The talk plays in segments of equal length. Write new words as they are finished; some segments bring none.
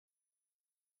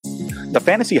The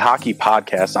Fantasy Hockey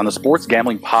Podcast on the Sports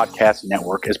Gambling Podcast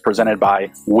Network is presented by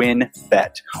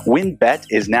WynnBET. WynnBET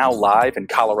is now live in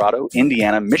Colorado,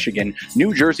 Indiana, Michigan,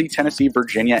 New Jersey, Tennessee,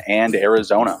 Virginia, and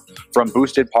Arizona. From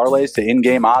boosted parlays to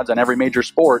in-game odds on every major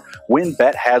sport,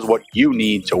 WynnBET has what you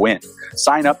need to win.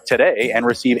 Sign up today and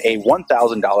receive a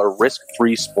 $1,000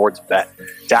 risk-free sports bet.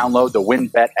 Download the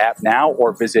WynnBET app now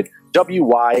or visit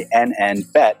wynnbet.com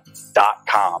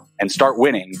and start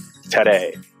winning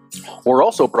today. We're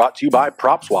also brought to you by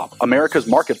PropSwap, America's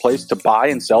marketplace to buy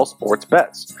and sell sports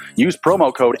bets. Use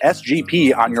promo code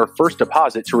SGP on your first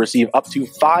deposit to receive up to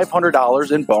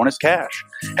 $500 in bonus cash.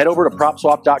 Head over to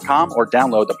PropSwap.com or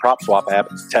download the PropSwap app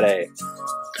today.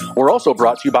 We're also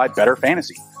brought to you by Better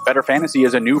Fantasy. Better Fantasy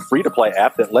is a new free-to-play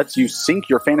app that lets you sync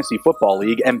your fantasy football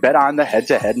league and bet on the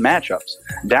head-to-head matchups.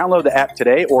 Download the app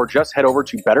today or just head over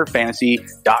to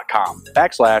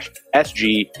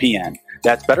betterfantasy.com/SGPN.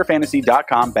 That's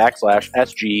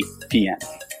betterfantasy.com/SGPN.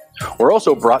 We're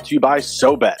also brought to you by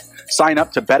SoBet. Sign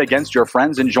up to bet against your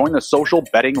friends and join the social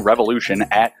betting revolution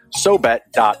at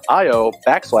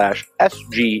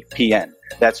SoBet.io/SGPN.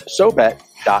 That's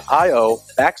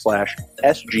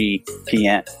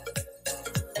SoBet.io/SGPN.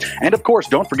 And of course,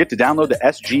 don't forget to download the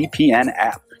SGPN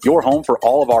app, your home for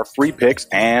all of our free picks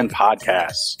and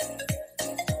podcasts.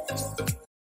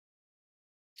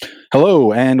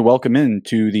 Hello, and welcome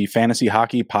into the Fantasy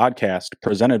Hockey Podcast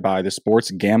presented by the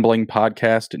Sports Gambling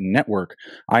Podcast Network.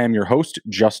 I am your host,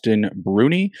 Justin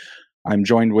Bruni. I'm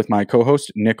joined with my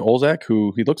co-host, Nick Olzak,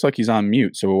 who he looks like he's on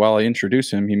mute. So while I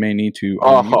introduce him, he may need to...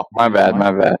 Oh, my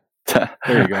bad. There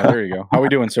you go. How are we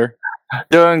doing, sir?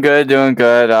 Doing good.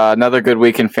 Another good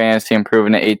week in fantasy,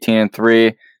 improving to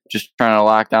 18-3. Just trying to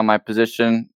lock down my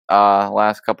position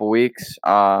last couple weeks.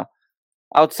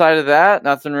 Outside of that,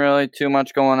 nothing really too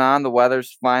much going on. The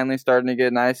weather's finally starting to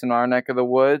get nice in our neck of the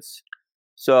woods.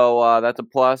 So that's a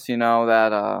plus,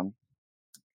 that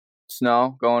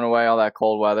snow going away, all that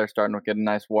cold weather, starting to get a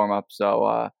nice warm up.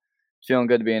 So feeling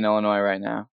good to be in Illinois right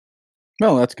now.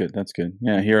 Well, that's good.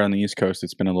 Yeah, here on the East Coast,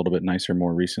 it's been a little bit nicer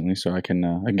more recently, so I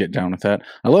can get down with that.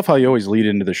 I love how you always lead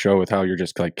into the show with how you're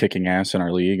just like kicking ass in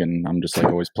our league, and I'm just like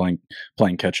always playing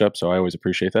catch up. So I always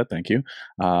appreciate that. Thank you.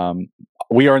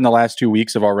 We are in the last 2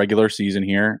 weeks of our regular season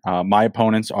here. My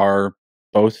opponents are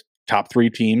both top 3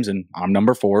 teams, and I'm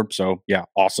number 4. So yeah,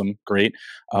 awesome, great.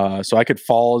 So I could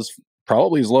fall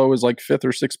probably as low as like 5th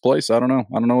or 6th place. I don't know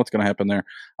what's going to happen there.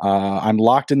 I'm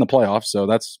locked in the playoffs, so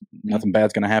that's nothing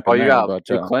bad's going to happen. You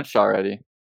clinched already.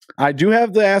 I do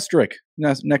have the asterisk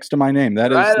next to my name.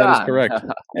 That is correct.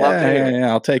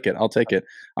 Yeah. I'll take it.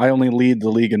 I only lead the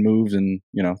league in moves and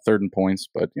 3rd in points,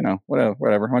 but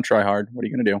whatever. I'm gonna try hard. What are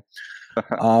you gonna do?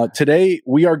 Today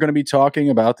we are going to be talking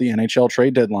about the NHL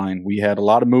trade deadline. We had a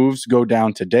lot of moves go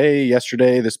down today,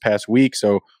 yesterday, this past week,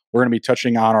 so we're going to be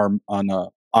touching on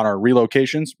our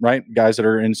relocations, right? Guys that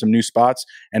are in some new spots,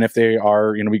 and if they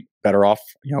are, be better off,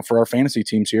 for our fantasy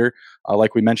teams here.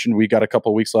 Like we mentioned, we got a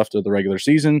couple of weeks left of the regular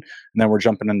season, and then we're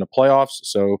jumping into playoffs.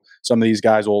 So some of these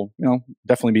guys will,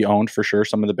 definitely be owned for sure.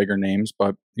 Some of the bigger names,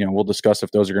 but we'll discuss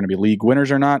if those are going to be league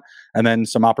winners or not, and then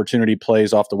some opportunity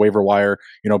plays off the waiver wire,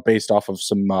 based off of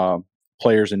some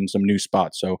players in some new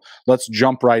spots. So let's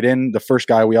jump right in. The first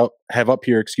guy we have up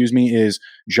here, is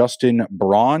Justin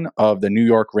Braun of the New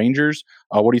York Rangers.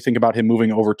 What do you think about him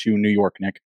moving over to New York,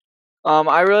 Nick?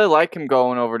 I really like him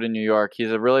going over to New York.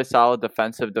 He's a really solid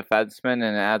defensive defenseman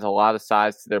and adds a lot of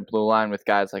size to their blue line with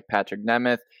guys like Patrick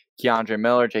Nemeth, Keandre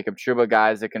Miller, Jacob Trouba,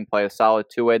 guys that can play a solid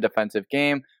two-way defensive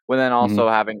game, with then also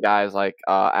having guys like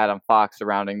Adam Fox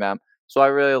surrounding them. So I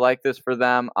really like this for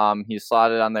them. He's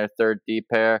slotted on their 3rd D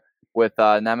pair with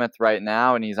Nemeth right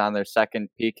now, and he's on their 2nd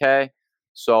PK.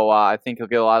 So I think he'll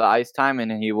get a lot of ice time,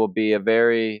 and he will be a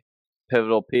very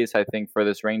pivotal piece, I think, for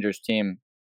this Rangers team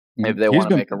if they want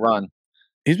to make a run.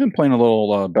 He's been playing a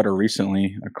little better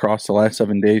recently. Across the last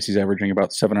 7 days, he's averaging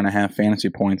about 7.5 fantasy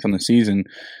points on the season.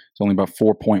 It's only about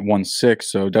 4.16,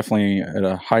 so definitely at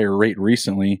a higher rate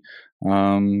recently.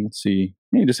 Let's see.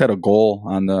 He just had a goal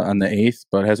on the 8th,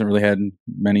 but hasn't really had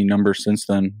many numbers since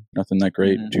then. Nothing that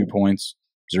great. 2 points,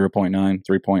 0.9,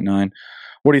 3.9.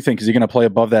 What do you think? Is he going to play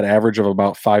above that average of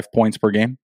about 5 points per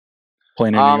game?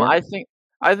 Playing in New York?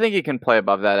 I think he can play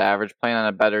above that average, playing on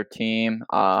a better team,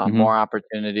 more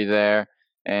opportunity there.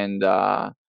 And,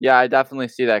 I definitely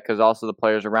see that because also the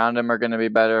players around him are going to be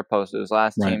better opposed to his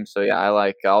last team. So, I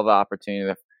like all the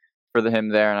opportunity for him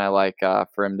there, and I like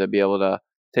for him to be able to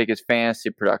take his fantasy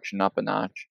production up a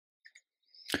notch.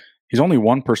 He's only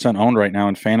 1% owned right now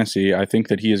in fantasy. I think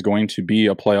that he is going to be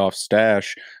a playoff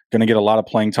stash, going to get a lot of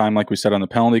playing time, like we said, on the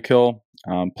penalty kill.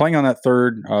 Playing on that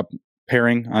 3rd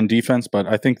pairing on defense, but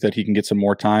I think that he can get some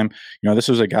more time. This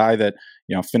was a guy that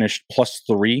finished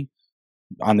 +3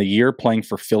 on the year playing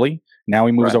for Philly. Now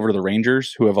he moves over to the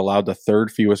Rangers, who have allowed the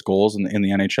third fewest goals in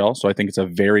the NHL. So I think it's a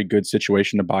very good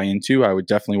situation to buy into. I would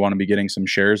definitely want to be getting some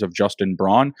shares of Justin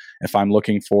Braun if I'm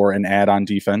looking for an add-on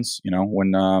defense.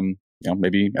 When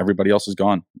maybe everybody else is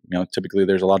gone. Typically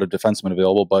there's a lot of defensemen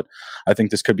available, but I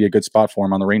think this could be a good spot for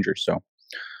him on the Rangers. So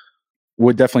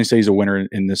would definitely say he's a winner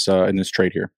in this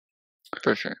trade here.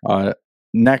 For sure.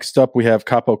 Next up, we have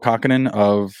Kaapo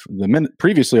Kähkönen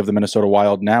previously of the Minnesota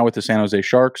Wild, now with the San Jose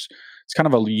Sharks. It's kind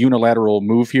of a unilateral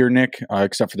move here, Nick,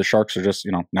 except for the Sharks are just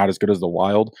not as good as the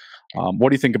Wild. What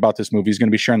do you think about this move? He's going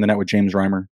to be sharing the net with James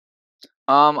Reimer.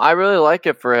 I really like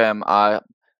it for him.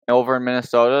 Over in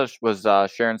Minnesota was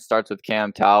sharing starts with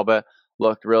Cam Talbot.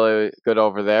 Looked really good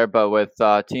over there, but with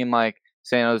a team like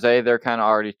San Jose, they're kind of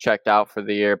already checked out for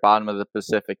the year, bottom of the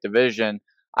Pacific Division.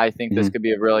 I think this could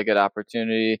be a really good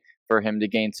opportunity for him to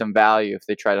gain some value if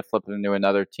they try to flip him to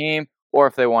another team or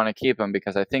if they want to keep him,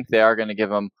 because I think they are going to give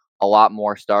him a lot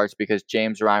more starts because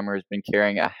James Reimer has been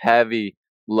carrying a heavy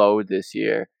load this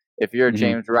year. If you're a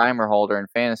James Reimer holder in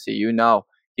fantasy,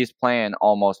 he's playing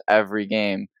almost every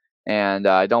game. And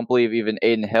I don't believe even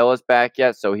Aiden Hill is back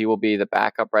yet, so he will be the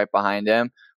backup right behind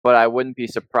him. But I wouldn't be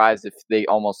surprised if they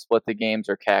almost split the games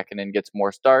or Kähkönen gets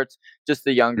more starts. Just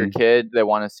the younger kid, they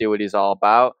want to see what he's all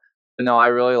about. But no, I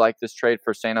really like this trade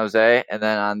for San Jose. And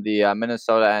then on the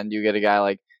Minnesota end, you get a guy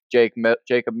like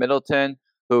Jacob Middleton,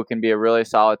 who can be a really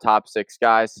solid top 6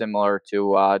 guy, similar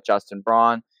to Justin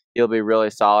Braun. He'll be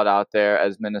really solid out there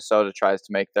as Minnesota tries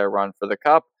to make their run for the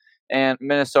Cup. And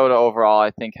Minnesota overall, I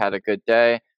think, had a good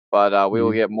day. But we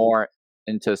will get more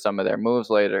into some of their moves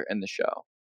later in the show.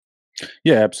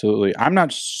 Yeah, absolutely. I'm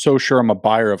not so sure I'm a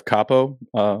buyer of Kaapo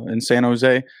in San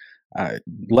Jose.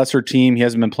 Lesser team. He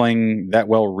hasn't been playing that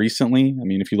well recently. I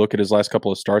mean, if you look at his last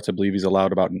couple of starts, I believe he's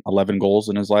allowed about 11 goals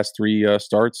in his last 3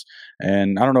 starts.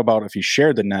 And I don't know about if he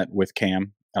shared the net with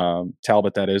Cam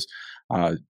Talbot, that is.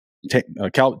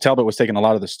 Talbot was taking a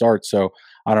lot of the starts, so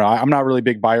I don't know. I'm not really a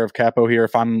big buyer of Kaapo here.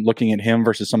 If I'm looking at him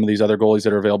versus some of these other goalies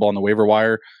that are available on the waiver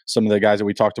wire, some of the guys that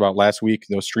we talked about last week,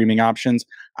 those streaming options,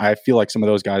 I feel like some of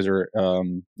those guys are,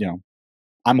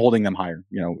 I'm holding them higher,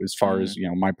 as far as,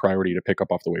 my priority to pick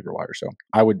up off the waiver wire. So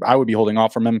I would be holding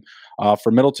off from him.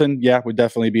 For Middleton, yeah, would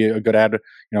definitely be a good add,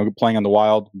 playing on the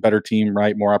Wild, better team,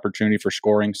 right? More opportunity for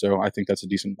scoring. So I think that's a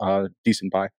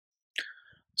decent buy.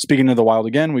 Speaking of the Wild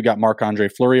again, we got Marc-Andre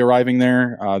Fleury arriving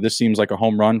there. This seems like a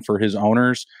home run for his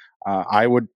owners. I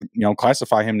would,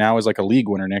 classify him now as like a league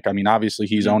winner, Nick. I mean, obviously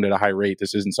he's owned at a high rate.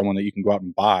 This isn't someone that you can go out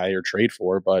and buy or trade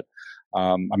for, but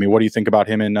what do you think about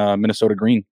him in Minnesota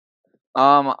Green?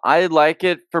 I like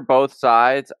it for both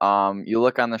sides. You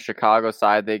look on the Chicago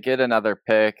side, they get another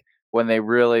pick when they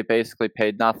really basically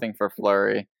paid nothing for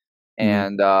Fleury.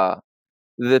 And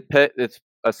the pick, it's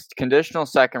a conditional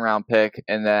second round pick,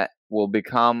 and that will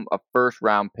become a first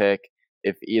round pick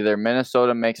if either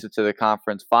Minnesota makes it to the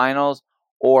conference finals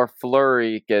or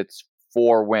Fleury gets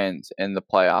 4 wins in the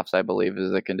playoffs, I believe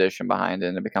is the condition behind it,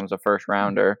 and it becomes a first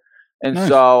rounder. And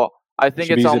so I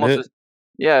think it's almost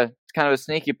it's kind of a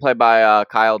sneaky play by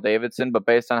Kyle Davidson, but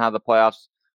based on how the playoffs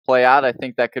play out, I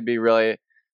think that could be really,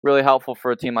 really helpful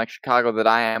for a team like Chicago that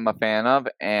I am a fan of.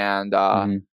 And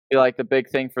I feel like the big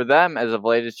thing for them as of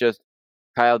late is just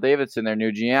Kyle Davidson, their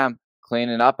new GM,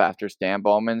 cleaning up after Stan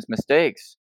Bowman's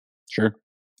mistakes. Sure.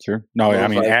 No, I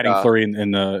mean, adding Fleury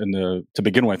in the to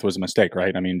begin with was a mistake,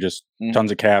 right? I mean, just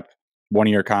tons of cap,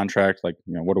 1-year contract. Like,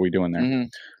 what are we doing there?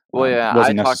 Well, yeah,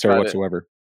 wasn't necessary whatsoever.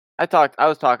 I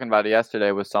was talking about it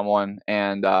yesterday with someone,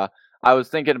 and I was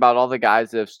thinking about all the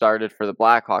guys that have started for the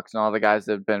Blackhawks and all the guys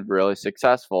that have been really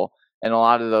successful, and a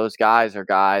lot of those guys are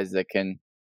guys that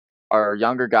are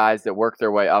younger guys that work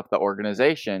their way up the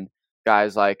organization.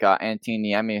 Guys like Antti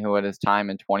Niemi, who at his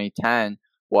time in 2010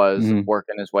 was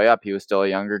working his way up. He was still a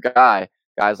younger guy.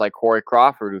 Guys like Corey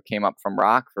Crawford, who came up from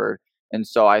Rockford. And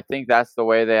so I think that's the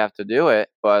way they have to do it.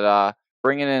 But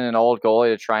bringing in an old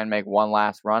goalie to try and make one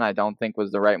last run, I don't think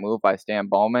was the right move by Stan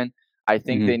Bowman. I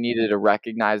think they needed to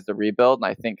recognize the rebuild, and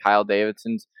I think Kyle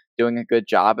Davidson's doing a good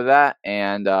job of that.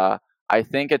 And I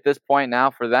think at this point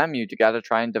now for them, you got to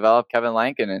try and develop Kevin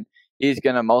Lankinen. He's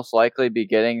going to most likely be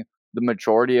getting the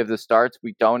majority of the starts.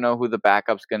 We don't know who the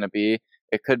backup's going to be.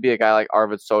 It could be a guy like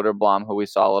Arvid Soderblom, who we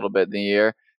saw a little bit in the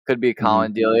year. Could be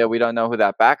Colin Delia. We don't know who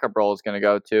that backup role is going to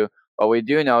go to. But we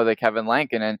do know that Kevin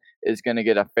Lankinen is going to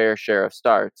get a fair share of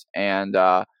starts. And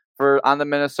on the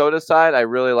Minnesota side, I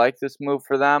really like this move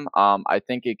for them. I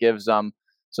think it gives them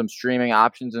some streaming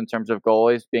options in terms of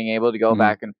goalies, being able to go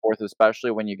back and forth,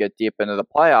 especially when you get deep into the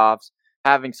playoffs,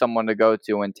 having someone to go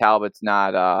to when Talbot's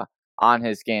not on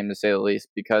his game, to say the least,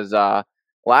 because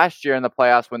last year in the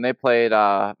playoffs when they played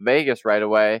Vegas right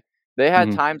away, they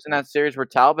had times in that series where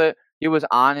Talbot, he was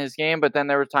on his game, but then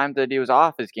there were times that he was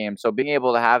off his game. So being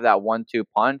able to have that 1-2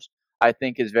 punch, I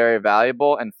think, is very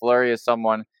valuable. And Fleury is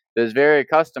someone that is very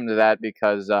accustomed to that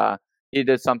because he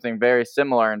did something very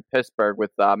similar in Pittsburgh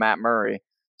with Matt Murray.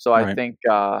 So I think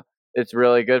it's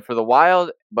really good for the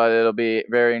Wild, but it'll be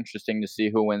very interesting to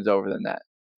see who wins over the net.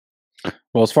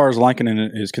 Well, as far as Lankinen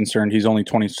is concerned, he's only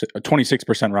 26%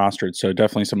 rostered, so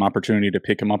definitely some opportunity to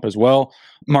pick him up as well.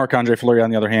 Marc-Andre Fleury, on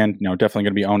the other hand, definitely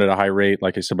going to be owned at a high rate,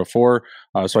 like I said before.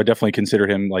 So I definitely consider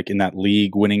him like in that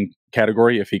league winning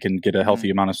category if he can get a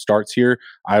healthy amount of starts here.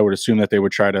 I would assume that they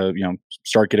would try to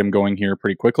get him going here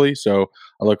pretty quickly. So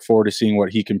I look forward to seeing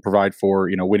what he can provide for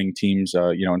winning teams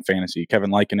in fantasy. Kevin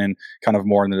Lankinen kind of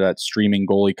more into that streaming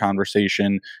goalie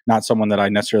conversation, not someone that I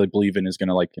necessarily believe in is going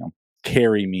to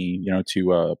carry me,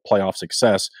 to playoff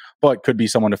success, but could be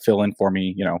someone to fill in for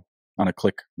me, on a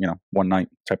click, one night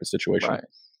type of situation.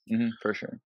 Right. For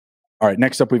sure. All right.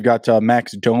 Next up, we've got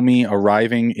Max Domi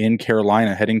arriving in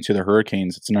Carolina, heading to the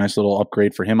Hurricanes. It's a nice little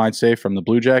upgrade for him, I'd say, from the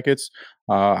Blue Jackets.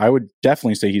 I would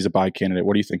definitely say he's a buy candidate.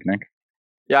 What do you think, Nick?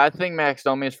 Yeah, I think Max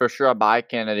Domi is for sure a buy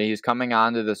candidate. He's coming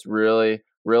onto this really,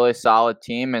 really solid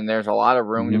team, and there's a lot of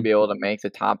room to be able to make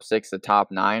the top 6, the top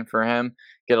 9 for him,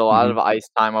 get a lot of ice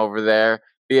time over there,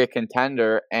 be a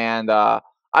contender. And I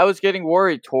was getting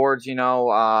worried towards,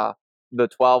 the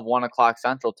 1 o'clock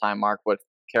Central Time mark, what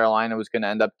Carolina was going to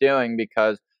end up doing,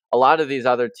 because a lot of these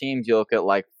other teams, you look at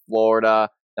like Florida,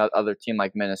 other team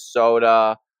like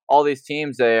Minnesota, all these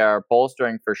teams, they are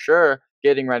bolstering for sure,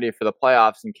 getting ready for the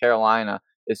playoffs, and Carolina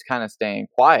is kind of staying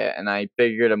quiet. And I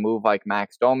figured a move like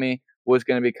Max Domi was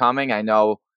going to be coming. I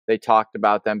know they talked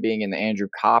about them being in the Andrew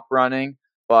Kopp running,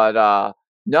 but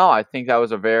no, I think that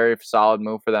was a very solid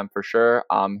move for them for sure.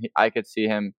 I could see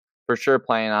him for sure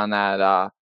playing on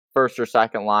that first or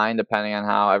second line, depending on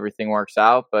how everything works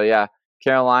out. But yeah,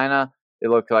 Carolina, it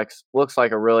looks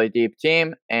like a really deep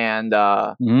team, and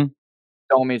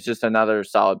Domi's just another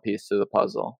solid piece to the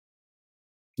puzzle.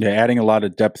 Yeah, adding a lot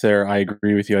of depth there. I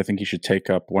agree with you. I think he should take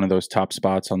up one of those top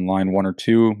spots on line 1 or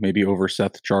 2, maybe over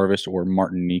Seth Jarvis or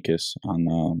Martin Nikas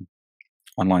on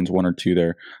lines 1 or 2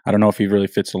 there. I don't know if he really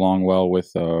fits along well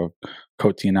with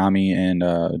Kotkaniemi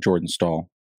and Jordan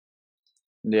Staal.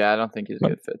 Yeah, I don't think he's a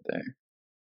good fit there.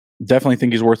 Definitely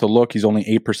think he's worth a look. He's only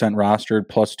 8% rostered,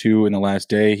 +2 in the last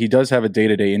day. He does have a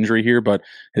day-to-day injury here, but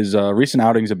his recent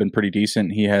outings have been pretty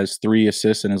decent. He has 3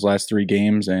 assists in his last 3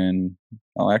 games, and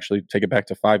I'll actually take it back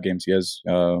to 5 games. He has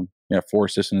 4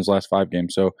 assists in his last 5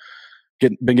 games. So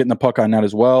been getting the puck on net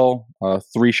as well.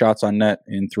 3 shots on net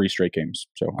in 3 straight games.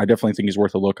 So I definitely think he's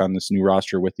worth a look on this new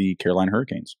roster with the Carolina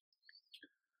Hurricanes.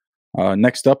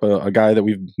 Next up, a guy that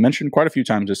we've mentioned quite a few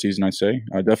times this season, I'd say.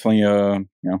 Definitely,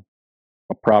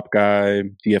 a prop guy,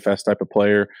 DFS type of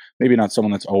player. Maybe not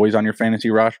someone that's always on your fantasy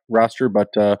roster, but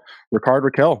Rickard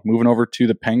Rakell moving over to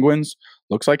the Penguins.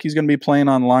 Looks like he's going to be playing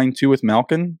on line 2 with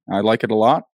Malkin. I like it a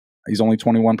lot. He's only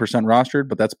 21% rostered,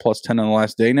 but that's +10 in the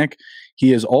last day, Nick.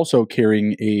 He is also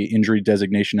carrying a injury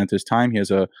designation at this time. He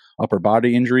has a upper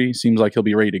body injury. Seems like he'll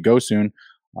be ready to go soon.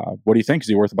 What do you think? Is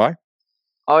he worth a buy?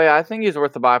 Oh, yeah, I think he's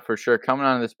worth a buy for sure. Coming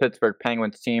on this Pittsburgh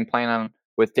Penguins team, playing on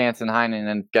with Danson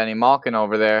Heinen and Genny Malkin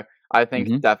over there, I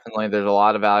think definitely there's a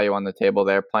lot of value on the table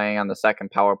there, playing on the second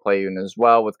power play unit as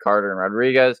well with Carter and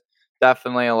Rodriguez.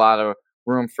 Definitely a lot of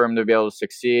room for him to be able to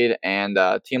succeed. And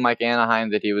a team like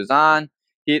Anaheim that he was on,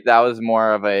 that was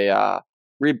more of a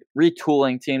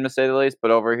retooling team, to say the least.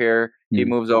 But over here, he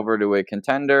moves over to a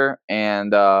contender,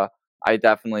 and I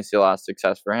definitely see a lot of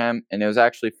success for him. And it was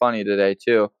actually funny today,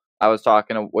 too. I was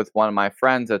talking with one of my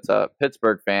friends that's a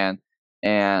Pittsburgh fan,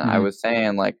 and I was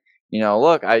saying, like,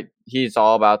 look, he's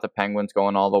all about the Penguins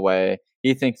going all the way.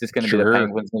 He thinks it's going to be the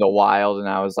Penguins in the Wild. And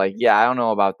I was like, yeah, I don't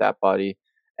know about that, buddy.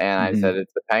 And I said, if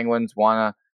the Penguins want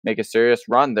to make a serious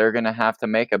run, they're going to have to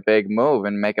make a big move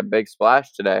and make a big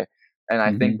splash today. And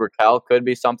I think Rakell could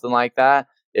be something like that.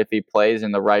 If he plays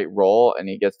in the right role and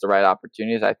he gets the right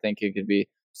opportunities, I think he could be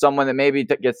someone that maybe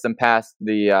gets them past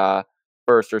the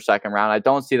first or second round. I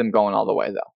don't see them going all the way,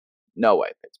 though. No way,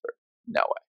 Pittsburgh. No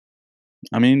way.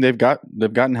 I mean, they've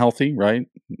gotten healthy, right?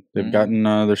 They've gotten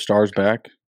their stars back.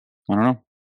 I don't know.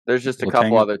 There's just a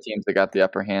couple other teams that got the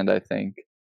upper hand, I think,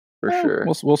 for sure.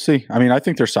 We'll see. I mean, I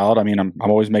think they're solid. I mean, I'm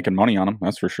always making money on them.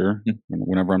 That's for sure.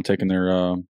 Whenever I'm taking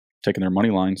their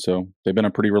money line, so they've been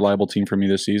a pretty reliable team for me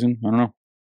this season. I don't know.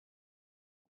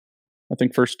 I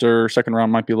think first or second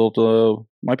round might be selling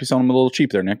them a little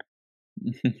cheap there, Nick.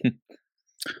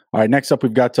 All right, next up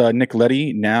we've got Nick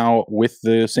Leddy now with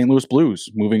the St. Louis Blues,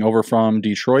 moving over from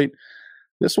Detroit.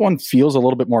 This one feels a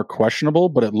little bit more questionable,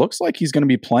 but it looks like he's going to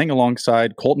be playing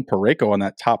alongside Colton Parayko on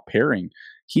that top pairing.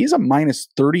 He's a minus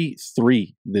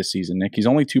 33 this season, Nick. He's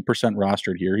only 2%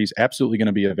 rostered here. He's absolutely going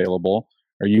to be available.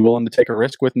 Are you willing to take a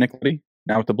risk with Nick Leddy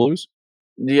now with the Blues?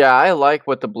 Yeah, I like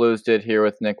what the Blues did here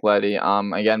with Nick Leddy.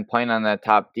 Again, playing on that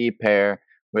top D pair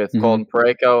with Colton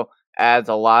Parayko adds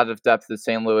a lot of depth that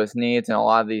St. Louis needs, and a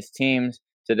lot of these teams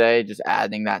today just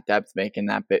adding that depth, making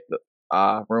that big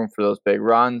room for those big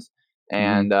runs.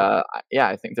 And yeah,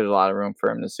 I think there's a lot of room for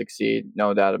him to succeed,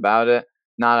 no doubt about it.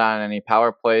 Not on any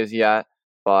power plays yet,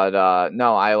 but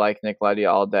no, I like Nick Leddy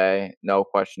all day, no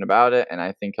question about it, and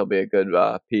I think he'll be a good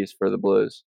piece for the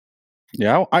Blues.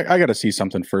 Yeah, I got to see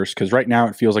something first because right now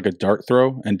it feels like a dart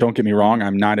throw. And don't get me wrong,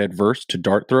 I'm not adverse to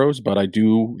dart throws, but I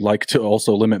do like to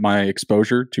also limit my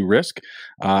exposure to risk.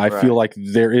 I feel like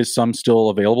there is some still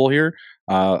available here.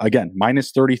 Again,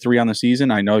 minus 33 on the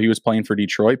season. I know he was playing for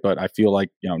Detroit, but I feel like,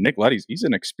 Nick Leddy's, he's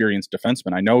an experienced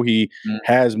defenseman. I know he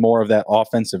has more of that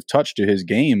offensive touch to his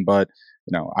game, but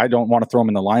I don't want to throw him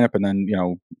in the lineup and then,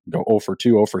 go 0 for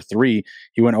 2, 0 for 3.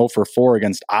 He went 0 for 4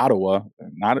 against Ottawa.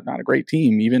 Not a great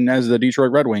team, even as the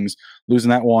Detroit Red Wings,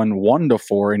 losing that one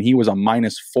 1-4, and he was a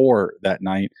minus 4 that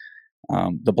night.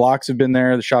 The blocks have been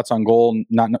there, the shots on goal,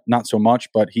 not so much,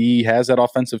 but he has that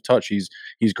offensive touch.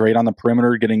 He's great on the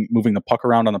perimeter, moving the puck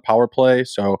around on the power play.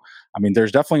 So, I mean,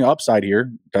 there's definitely upside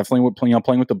here. Definitely with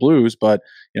playing with the Blues, but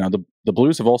the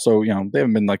Blues have also, they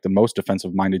haven't been like the most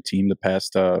defensive minded team the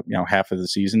past half of the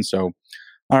season. So,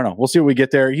 I don't know. We'll see what we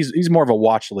get there. He's more of a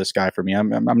watch list guy for me.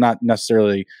 I'm not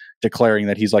necessarily declaring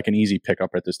that he's like an easy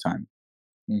pickup at this time.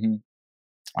 Mm-hmm.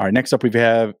 All right, next up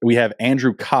we have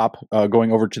Andrew Kopp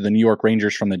going over to the New York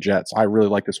Rangers from the Jets. I really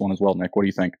like this one as well, Nick. What do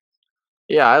you think?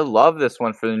 Yeah, I love this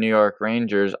one for the New York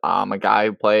Rangers. A guy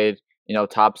who played,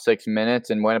 top 6 minutes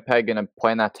in Winnipeg, going to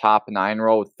play in that top 9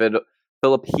 role with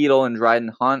Philip Hedl and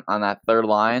Dryden Hunt on that third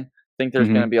line. I think there's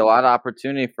going to be a lot of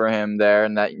opportunity for him there,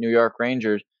 and that New York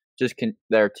Rangers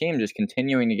their team just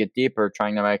continuing to get deeper,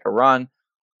 trying to make a run.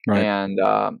 Right. And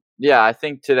yeah, I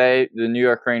think today the New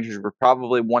York Rangers were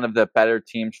probably one of the better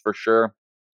teams for sure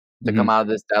to come out of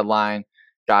this deadline.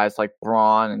 Guys like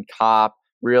Braun and Kopp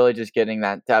really just getting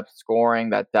that depth scoring,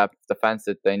 that depth defense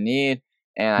that they need.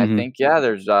 And I think, yeah,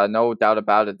 there's no doubt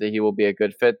about it that he will be a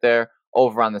good fit there.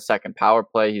 Over on the second power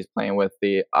play, he's playing with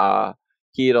the Hedl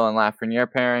and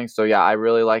Lafreniere pairing. So, yeah, I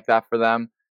really like that for them.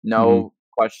 No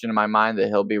question in my mind that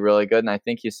he'll be really good. And I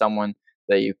think he's someone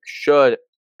that you should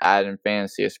add in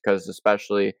fantasy, because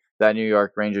especially that New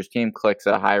York Rangers team clicks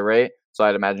at a high rate. So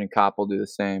I'd imagine Kopp will do the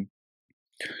same.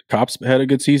 Kopp's had a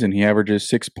good season. He averages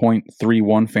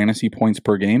 6.31 fantasy points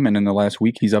per game, and in the last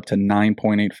week he's up to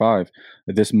 9.85.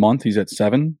 This month he's at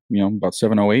 7, about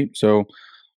 7.08. So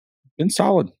been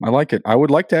solid. I like it. I would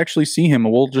like to actually see him.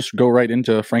 We'll just go right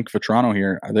into Frank Vatrano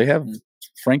here. They have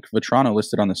Frank Vatrano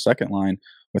listed on the second line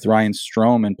with Ryan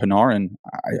Strome and Panarin.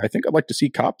 I think I'd like to see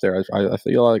Kopp there. I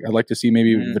feel like I'd like to see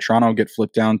maybe Vatrano get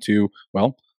flipped down to,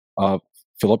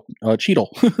 Philip Cheadle,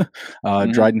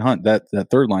 Dryden Hunt, that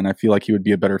third line. I feel like he would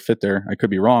be a better fit there. I could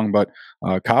be wrong, but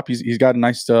Kopp, he's got a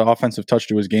nice offensive touch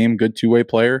to his game, good two-way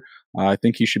player. I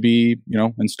think he should be,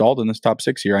 installed in this top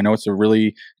 6 here. I know it's a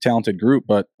really talented group,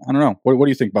 but I don't know. What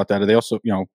do you think about that? Are they also,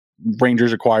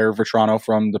 Rangers acquire Vatrano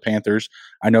from the Panthers?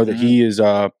 I know that he is,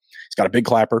 he's got a big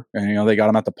clapper, and they got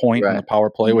him at the point on the power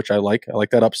play, which I like. I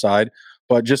like that upside.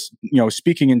 But just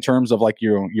speaking in terms of like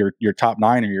your top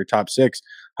 9 or your top 6,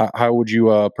 how would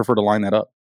you prefer to line that up?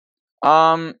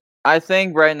 I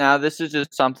think right now this is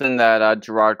just something that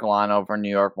Gerard Gallant over in New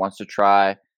York wants to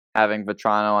try, having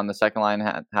Vatrano on the second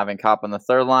line, having Kopp on the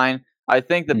third line. I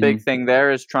think the big thing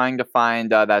there is trying to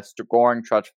find that scoring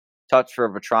touch for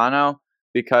Vatrano,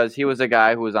 because he was a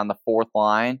guy who was on the fourth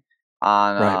line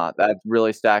on that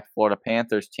really stacked Florida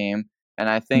Panthers team. And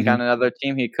I think on another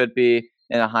team he could be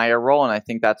in a higher role, and I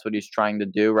think that's what he's trying to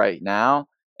do right now.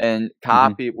 And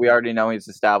Kopp, we already know he's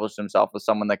established himself as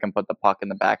someone that can put the puck in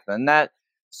the back of the net.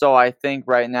 So I think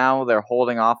right now they're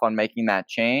holding off on making that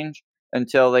change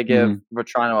until they give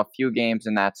Vatrano a few games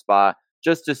in that spot,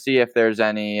 just to see if there's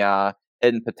any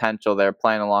hidden potential there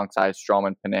playing alongside Strome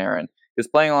and Panarin. Because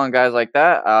playing along guys like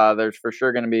that, there's for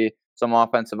sure going to be some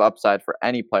offensive upside for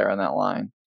any player on that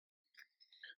line.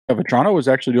 Vatrano was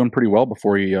actually doing pretty well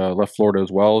before he left Florida as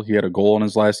well. He had a goal in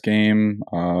his last game.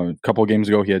 A couple of games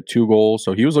ago, he had 2 goals.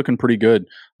 So he was looking pretty good.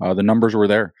 The numbers were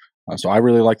there. So I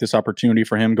really like this opportunity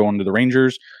for him going to the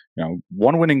Rangers.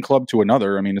 one winning club to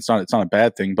another. I mean, it's not a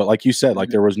bad thing, but like you said, like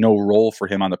there was no role for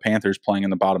him on the Panthers playing in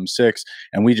the bottom six,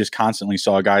 and we just constantly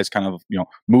saw guys kind of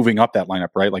moving up that lineup,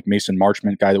 right? Like Mason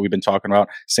Marchment, guy that we've been talking about.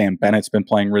 Sam Bennett's been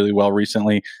playing really well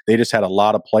recently. They just had a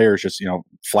lot of players just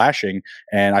flashing,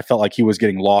 and I felt like he was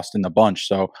getting lost in the bunch.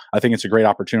 So I think it's a great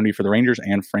opportunity for the Rangers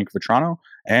and Frank Vatrano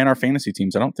and our fantasy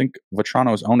teams. I don't think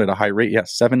Vatrano is owned at a high rate yet,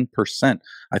 7%.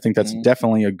 I think that's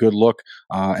definitely a good look,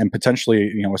 and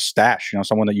potentially a stash,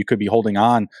 someone that you could be holding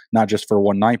on not just for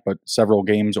one night but several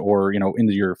games or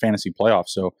into your fantasy playoffs.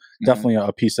 So definitely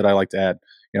a piece that I like to add.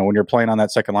 When you're playing on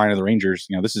that second line of the Rangers,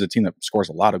 this is a team that scores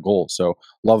a lot of goals. So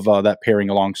love that pairing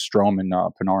along Strome and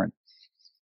Panarin.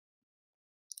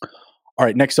 All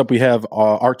right, next up we have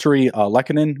Arturi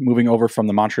Lehkonen moving over from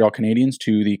the Montreal Canadiens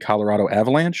to the Colorado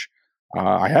Avalanche.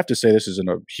 I have to say this is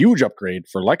a huge upgrade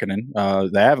for Lehkonen.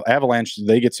 The Avalanche,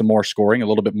 they get some more scoring, a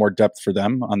little bit more depth for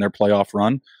them on their playoff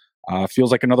run.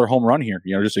 Feels like another home run here.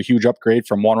 Just a huge upgrade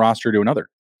from one roster to another.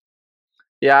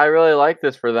 Yeah, I really like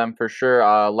this for them for sure.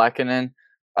 Lehkonen,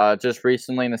 just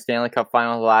recently in the Stanley Cup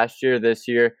Finals last year, this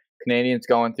year, Canadians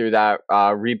going through that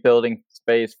rebuilding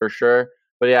phase for sure.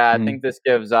 But yeah, I think this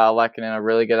gives Lehkonen a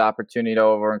really good opportunity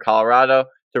over in Colorado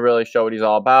to really show what he's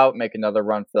all about, make another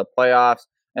run for the playoffs.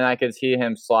 And I could see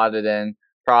him slotted in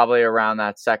probably around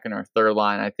that second or third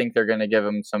line. I think they're going to give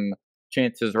him some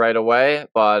chances right away,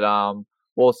 but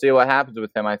we'll see what happens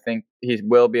with him. I think he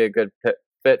will be a good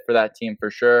fit for that team for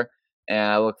sure,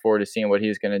 and I look forward to seeing what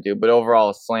he's going to do. But overall,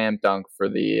 a slam dunk for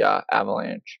the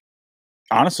Avalanche.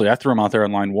 Honestly, I threw him out there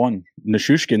on line one.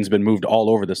 Nishushkin's been moved all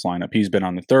over this lineup. He's been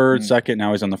on the third, second,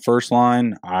 now he's on the first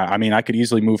line. I mean, I could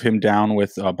easily move him down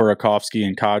with Burakovsky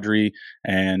and Kadri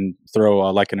and throw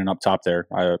Lehkonen up top there.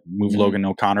 I move Logan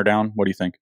O'Connor down. What do you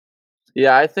think?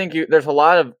 Yeah, I think there's a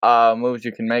lot of moves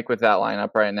you can make with that lineup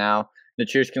right now.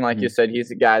 Nichushkin, like you said,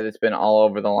 he's a guy that's been all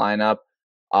over the lineup.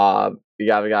 You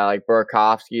got a guy like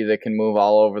Burakovsky that can move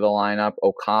all over the lineup.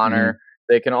 O'Connor.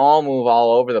 They can all move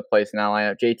all over the place in that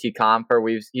lineup. JT Compher,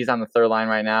 he's on the third line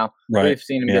right now. Right. We've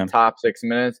seen him get top 6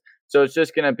 minutes. So it's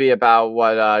just going to be about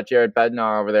what Jared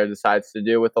Bednar over there decides to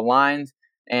do with the lines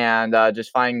and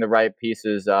just finding the right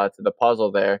pieces to the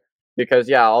puzzle there. Because,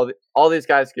 yeah, all these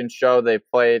guys can show they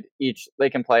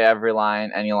can play every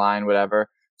line, any line, whatever.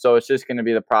 So it's just going to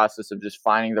be the process of just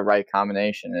finding the right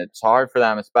combination. It's hard for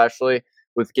them, especially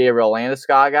with Gabriel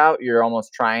Landeskog out. You're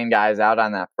almost trying guys out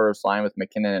on that first line with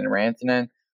McKinnon and Rantanen.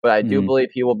 But I do believe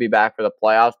he will be back for the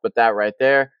playoffs. But that right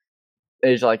there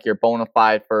is like your bona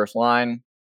fide first line,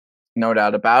 no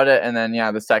doubt about it. And then,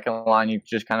 the second line, you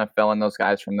just kind of fill in those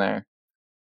guys from there.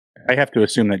 I have to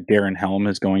assume that Darren Helm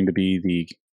is going to be the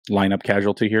lineup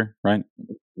casualty here, right?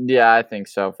 Yeah, I think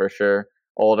so for sure.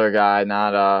 Older guy,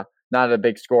 not a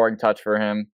big scoring touch for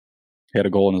him. He had a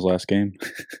goal in his last game.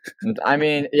 I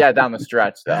mean, yeah, down the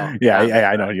stretch though.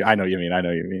 I know you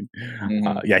mean.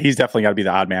 Yeah, he's definitely got to be the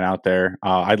odd man out there.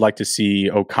 I'd like to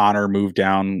see O'Connor move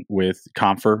down with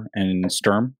Compher and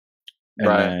Sturm, and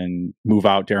then move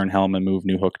out Darren Helm and move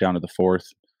Newhook down to the fourth.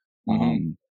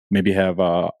 Maybe have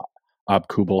Ob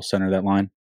Kubel center that line.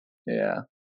 Yeah,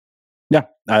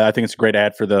 I think it's a great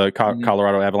ad for the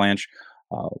Colorado Avalanche.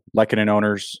 Lehkonen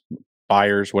owners,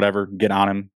 buyers, whatever, get on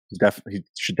him. He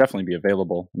should definitely be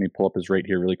available. Let me pull up his rate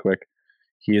here really quick.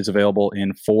 He is available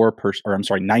in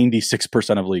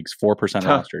 96% of leagues, 4%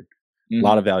 rostered. A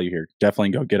lot of value here. Definitely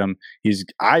go get him.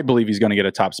 I believe he's going to get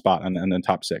a top spot in the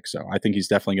top 6. So I think he's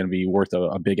definitely going to be worth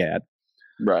a big ad.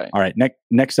 Right. All right.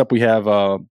 Next up, we have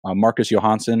Marcus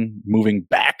Johansson moving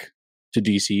back to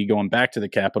DC, going back to the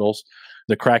Capitals.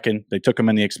 The Kraken, they took him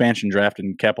in the expansion draft,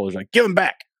 and Capitals like, give him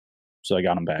back. So they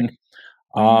got him back.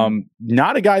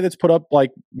 Not a guy that's put up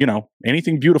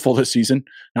anything beautiful this season.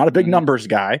 Not a big numbers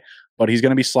guy, but he's going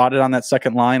to be slotted on that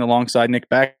second line alongside Nick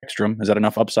Backstrom. Is that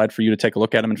enough upside for you to take a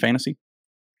look at him in fantasy?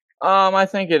 I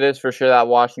think it is for sure. That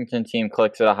Washington team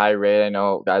clicks at a high rate. I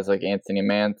know guys like Anthony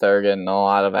Mantha getting a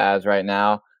lot of ads right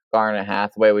now. Garnet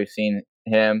Hathaway, we've seen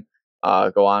him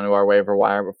go onto our waiver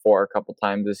wire before a couple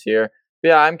times this year. But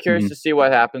yeah, I'm curious to see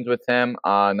what happens with him.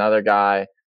 Another guy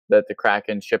that the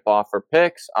Kraken ship off for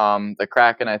picks. The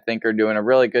Kraken, I think, are doing a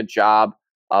really good job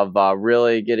of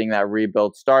really getting that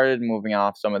rebuild started, moving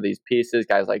off some of these pieces,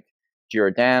 guys like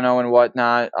Giordano and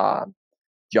whatnot,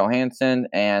 Johansson,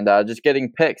 and just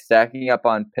getting picks, stacking up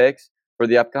on picks for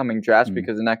the upcoming drafts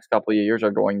because the next couple of years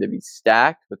are going to be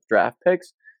stacked with draft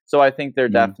picks. So I think they're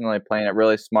definitely playing it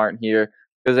really smart here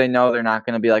because they know they're not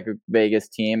going to be like a Vegas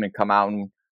team and come out and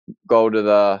go to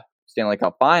the Stanley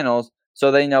Cup Finals.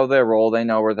 So they know their role. They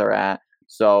know where they're at.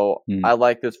 So I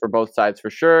like this for both sides for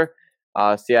sure.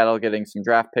 Seattle getting some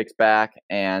draft picks back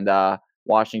and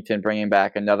Washington bringing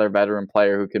back another veteran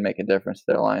player who could make a difference to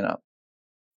their lineup.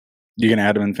 You gonna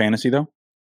add him in fantasy though?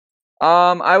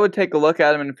 I would take a look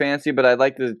at him in fantasy, but I'd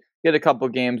like to get a couple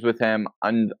games with him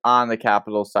on the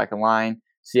Capitals' second line,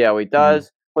 see how he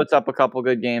does. Puts up a couple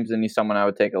good games, and he's someone I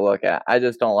would take a look at. I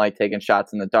just don't like taking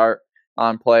shots in the dark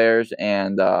on players,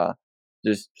 and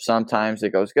just sometimes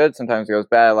it goes good, sometimes it goes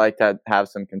bad. I like to have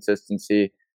some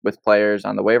consistency with players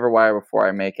on the waiver wire before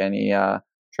I make any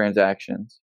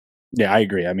transactions. Yeah, I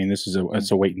agree. I mean, this is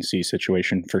it's a wait and see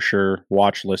situation for sure.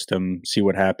 Watch list him, see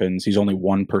what happens. He's only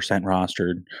 1%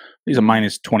 rostered. He's a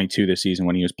minus 22 this season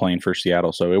when he was playing for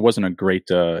Seattle, so it wasn't a great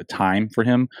time for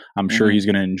him. I'm sure he's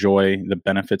going to enjoy the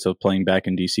benefits of playing back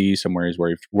in DC, somewhere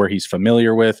where he's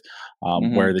familiar with,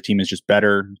 where the team is just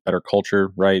better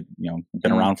culture, right?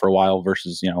 Been around for a while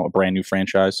versus a brand new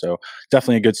franchise. So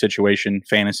definitely a good situation.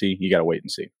 Fantasy, you got to wait and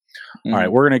see. All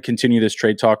right, we're going to continue this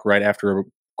trade talk right after a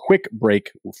quick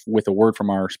break with a word from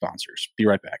our sponsors. Be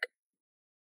right back.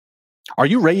 Are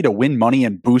you ready to win money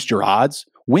and boost your odds?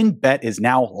 WynnBET is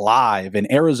now live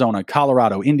in Arizona,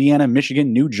 Colorado, Indiana,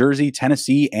 Michigan, New Jersey,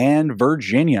 Tennessee, and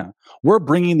Virginia. We're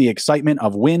bringing the excitement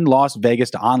of Wynn Las Vegas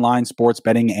to online sports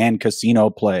betting and casino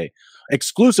play.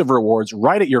 Exclusive rewards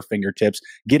right at your fingertips.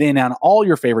 Get in on all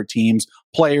your favorite teams,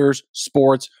 players,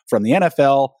 sports from the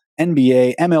NFL,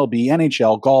 NBA, MLB,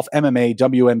 NHL, golf, MMA,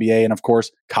 WNBA, and of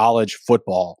course, college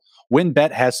football.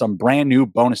 WynnBET has some brand new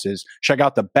bonuses. Check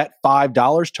out the bet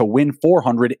 $5 to win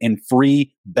 $400 in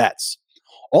free bets.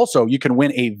 Also, you can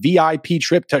win a VIP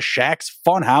trip to Shaq's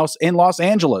Funhouse in Los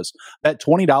Angeles. Bet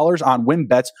 $20 on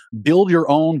WynnBET's Build Your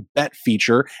Own Bet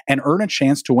feature and earn a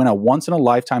chance to win a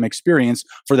once-in-a-lifetime experience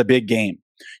for the big game.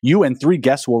 You and 3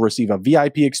 guests will receive a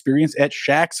VIP experience at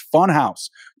Shaq's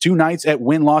Funhouse, 2 nights at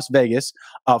Wynn Las Vegas,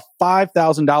 a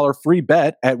 $5,000 free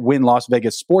bet at Wynn Las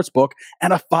Vegas Sportsbook,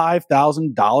 and a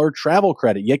 $5,000 travel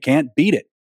credit. You can't beat it.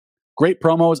 Great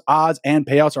promos, odds, and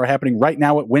payouts are happening right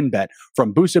now at WynnBET.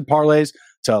 From boosted parlays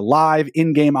to live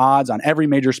in-game odds on every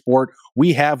major sport,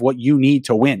 we have what you need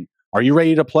to win. Are you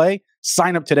ready to play?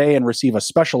 Sign up today and receive a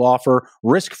special offer,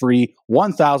 risk-free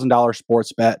 $1,000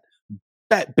 sports bet.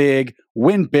 Bet big,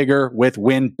 win bigger with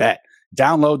WynnBET.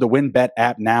 Download the WynnBET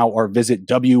app now or visit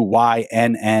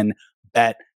wynnbet.com.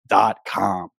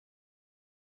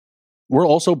 We're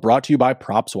also brought to you by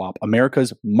PropSwap,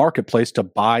 America's marketplace to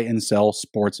buy and sell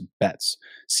sports bets.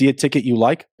 See a ticket you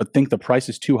like but think the price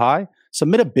is too high?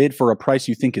 Submit a bid for a price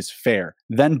you think is fair,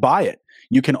 then buy it.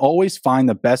 You can always find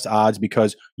the best odds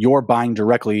because you're buying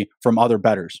directly from other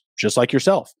bettors, just like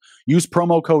yourself. Use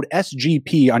promo code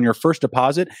SGP on your first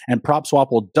deposit, and PropSwap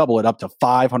will double it up to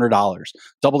 $500.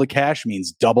 Double the cash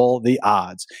means double the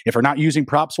odds. If you're not using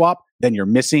PropSwap, then you're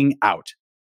missing out.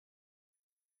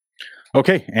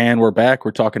 Okay, and we're back.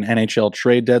 We're talking NHL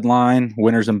trade deadline,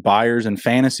 winners and buyers and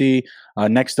fantasy.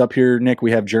 Next up here, Nick,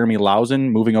 we have Jeremy Lausen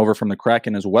moving over from the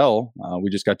Kraken as well. We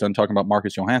just got done talking about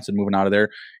Marcus Johansson moving out of there.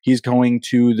 He's going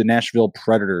to the Nashville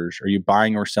Predators. Are you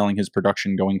buying or selling his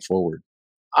production going forward?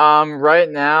 Right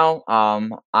now,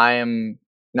 I am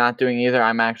not doing either.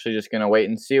 I'm actually just going to wait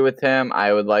and see with him.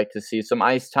 I would like to see some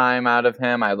ice time out of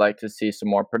him. I'd like to see some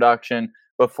more production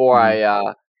before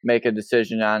I make a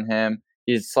decision on him.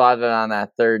 He's slotted on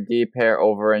that third D pair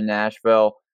over in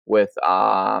Nashville with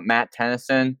Matt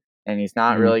Tennyson, and he's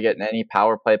not really getting any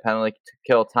power play penalty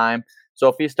kill time. So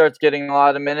if he starts getting a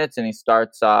lot of minutes and he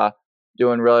starts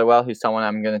doing really well, he's someone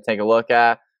I'm going to take a look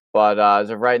at. But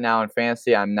as of right now in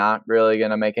fantasy, I'm not really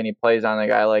going to make any plays on a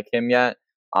guy like him yet.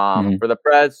 For the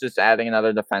Preds, just adding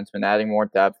another defenseman, adding more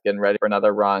depth, getting ready for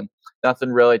another run. Nothing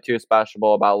really too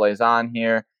special about Lauzon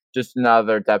here. Just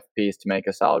another depth piece to make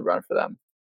a solid run for them.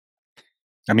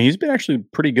 I mean, he's been actually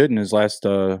pretty good in his last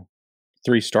 3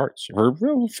 starts. Or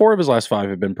 4 of his last 5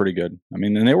 have been pretty good. I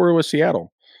mean, and they were with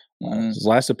Seattle. His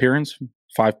last appearance,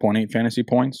 5.8 fantasy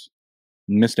points.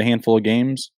 Missed a handful of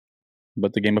games,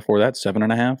 but the game before that,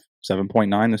 7.5,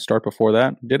 7.9 the start before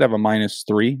that. Did have a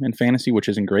 -3 in fantasy, which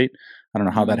isn't great. I don't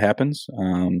know how that happens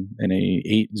in a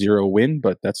 8-0 win,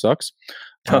 but that sucks.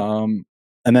 And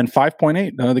then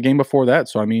 5.8 the game before that.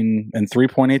 So, I mean, and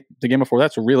 3.8 the game before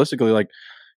that. So, realistically,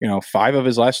 5 of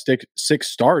his last 6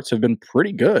 starts have been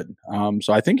pretty good.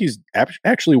 So I think he's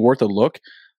actually worth a look.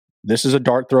 This is a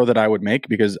dart throw that I would make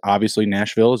because obviously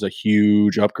Nashville is a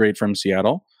huge upgrade from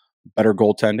Seattle. Better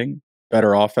goaltending,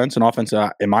 better offense. And offense,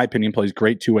 in my opinion, plays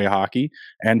great two-way hockey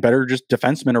and better just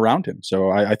defensemen around him. So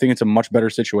I think it's a much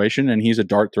better situation. And he's a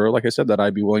dart throw, like I said, that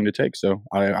I'd be willing to take. So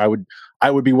I would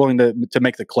be willing to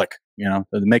make the click, to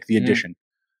make the addition.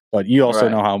 But you also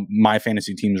know how my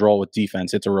fantasy teams roll with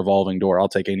defense. It's a revolving door. I'll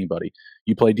take anybody.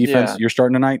 You play defense, you're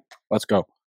starting tonight, let's go.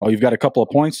 Oh, you've got a couple of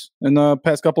points in the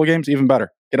past couple of games? Even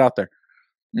better. Get out there.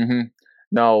 Mm-hmm.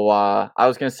 No, I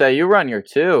was gonna say you run your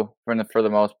two for the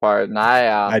most part, and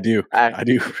I do. I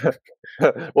do.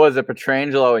 was it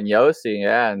Petrangelo and Yossi?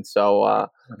 Yeah, and so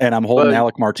and I'm holding but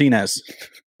Alec Martinez.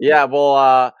 yeah,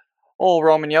 well, old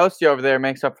Roman Yossi over there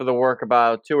makes up for the work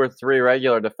about 2 or 3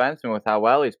 regular defensemen with how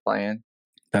well he's playing.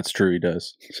 That's true, he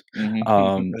does. Who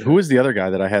Mhm. was the other guy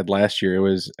that I had last year?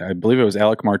 I believe it was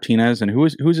Alec Martinez, and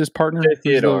who's his partner? Shea Who's the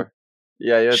Theodore.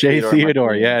 Yeah, you had Shea Theodore Theodore?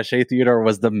 Martinez. Yeah, Shea Theodore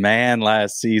was the man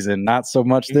last season. Not so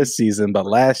much Mhm. this season, but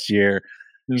last year,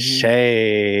 Mhm.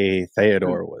 Shea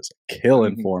Theodore was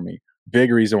killing Mhm. for me.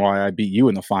 Big reason why I beat you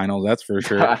in the finals, that's for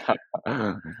sure.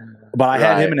 But I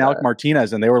had him Right, and Alec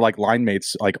Martinez, and they were like line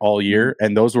mates like all mhm, year,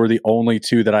 and those were the only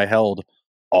two that I held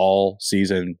all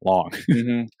season long.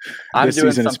 mhm. I'm This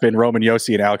doing season, it's something. been Roman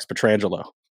Yossi and Alex Petrangelo.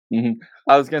 Mhm.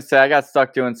 I was gonna say I got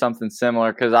stuck doing something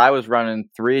similar because I was running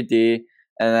 3D,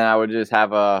 and then I would just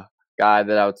have a guy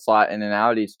that I would slot in and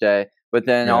out each day. But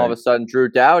then all of Right. a sudden, Drew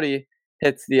Doughty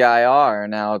hits the IR,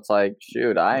 and now it's like,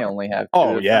 shoot, I only have 2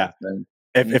 Oh yeah. defensemen.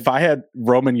 If I had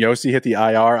Roman Yossi hit the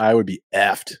IR, I would be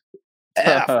effed.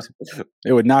 Effed.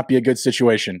 It would not be a good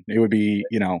situation. It would be,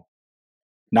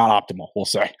 not optimal, we'll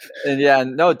say. And yeah,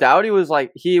 no, Doughty was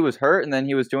like he was hurt, and then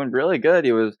he was doing really good.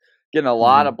 He was getting a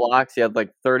lot Mhm. of blocks. He had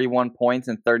like 31 points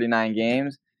in 39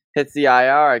 games. Hits the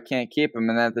IR, I can't keep him.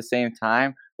 And then at the same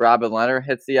time, Robin Leonard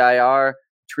hits the IR.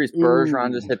 Patrice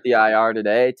Bergeron just Ooh. hit the IR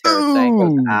today.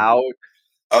 Tarasenko's Ooh. out.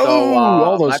 So Oh,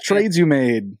 all those trades you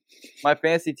made. my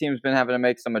fantasy team's been having to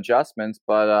make some adjustments,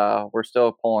 but we're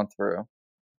still pulling through.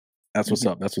 That's what's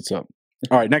up. That's what's up.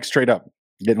 All right, next trade up.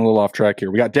 Getting a little off track here.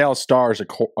 We got Dallas Stars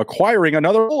acquiring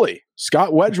another goalie,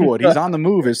 Scott Wedgwood. He's on the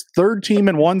move. His third team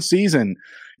in one season.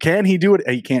 Can he do it?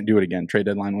 He can't do it again. Trade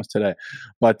deadline was today.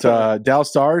 But Dallas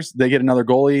Stars, they get another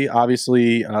goalie.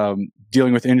 Obviously,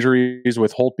 dealing with injuries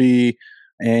with Holtby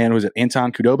and was it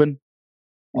Anton Khudobin?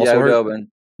 Yeah, Also hurt. Udobin.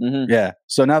 Mm-hmm. Yeah.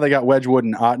 So now they got Wedgwood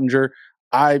and Ottinger.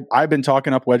 I've been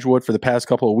talking up Wedgwood for the past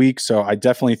couple of weeks, so I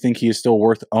definitely think he is still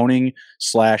worth owning /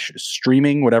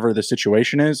 streaming, whatever the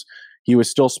situation is. He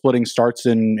was still splitting starts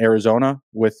in Arizona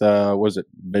with was it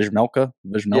Vizmelka?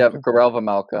 Yeah, Vizmelka Karel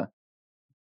Vejmelka.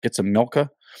 gets a Milka.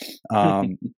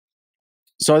 Um,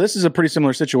 so this is a pretty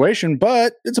similar situation,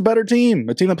 but it's a better team,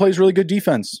 a team that plays really good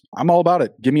defense. I'm all about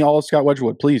it. Give me all of Scott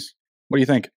Wedgwood, please. What do you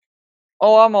think?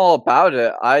 Oh, I'm all about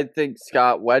it. I think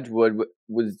Scott Wedgwood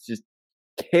was just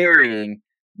carrying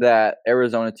that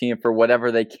Arizona team for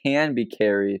whatever they can be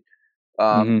carried.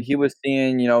 Mm-hmm. He was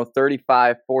seeing,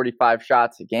 35, 45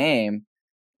 shots a game,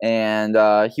 and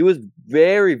he was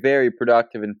very, very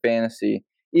productive in fantasy.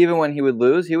 Even when he would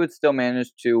lose, he would still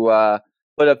manage to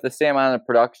put up the same amount of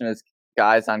production as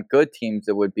guys on good teams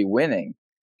that would be winning.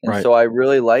 And Right. so I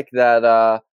really like that.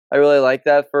 I really like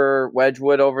that for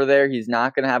Wedgwood over there. He's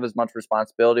not going to have as much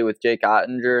responsibility with Jake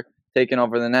Ottinger taking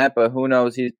over the net, but who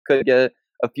knows? He could get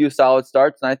a few solid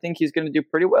starts, and I think he's going to do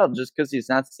pretty well just because he's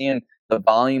not seeing the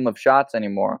volume of shots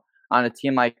anymore. On a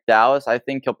team like Dallas, I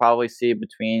think he'll probably see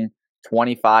between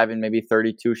 25 and maybe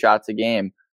 32 shots a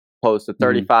game, opposed to Mm-hmm.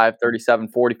 35, 37,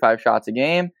 45 shots a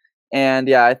game. And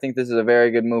yeah, I think this is a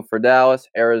very good move for Dallas.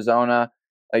 Arizona,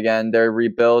 again, they're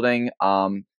rebuilding.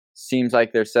 Seems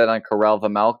like they're set on Karel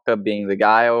Vejmelka being the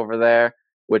guy over there,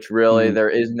 which really Mm-hmm. there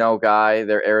is no guy.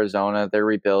 They're Arizona. They're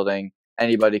rebuilding.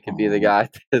 Anybody could be the guy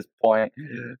at this point.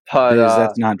 But Biz,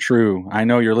 that's not true. I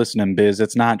know you're listening, Biz.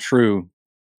 It's not true.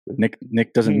 Nick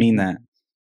doesn't mean that.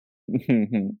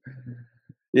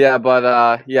 yeah,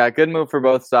 but yeah, good move for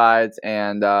both sides,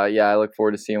 and yeah, I look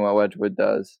forward to seeing what Wedgwood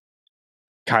does.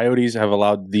 Coyotes have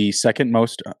allowed the second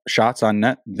most shots on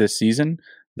net this season.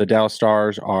 The Dallas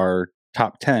Stars are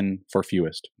top 10 for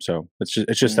fewest. So it's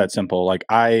just that simple. Like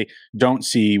I don't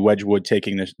see Wedgwood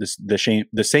taking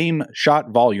the same shot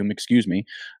volume, excuse me,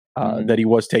 that he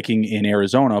was taking in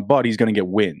Arizona, but he's going to get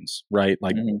wins, right?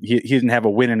 Like he didn't have a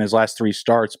win in his last 3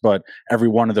 starts, but every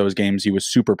one of those games he was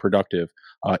super productive.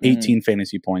 18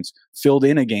 fantasy points, filled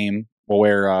in a game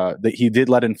where he did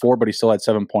let in 4, but he still had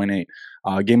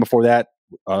 7.8. Game before that,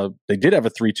 they did have a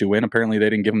 3-2 win. Apparently, they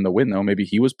didn't give him the win though. Maybe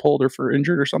he was pulled or for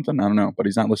injured or something. I don't know, but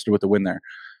he's not listed with the win there.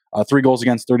 3 goals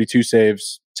against, 32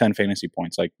 saves, 10 fantasy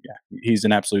points. Like, yeah, he's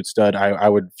an absolute stud. I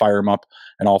would fire him up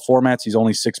in all formats. He's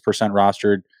only 6%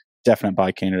 rostered. Definite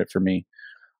buy candidate for me.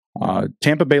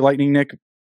 Tampa Bay Lightning, Nick,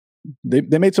 they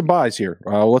made some buys here.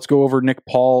 Let's go over Nick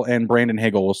Paul and Brandon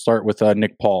Hagel. We'll start with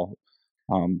Nick Paul.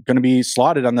 Going to be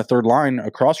slotted on the third line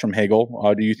across from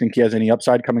Hagel. Do you think he has any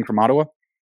upside coming from Ottawa?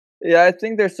 Yeah, I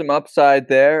think there's some upside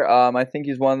there. I think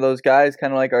he's one of those guys,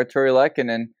 kind of like Arturi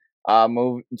Lehkonen,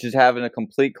 just having a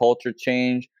complete culture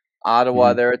change.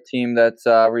 Ottawa, they're a team that's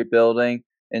rebuilding,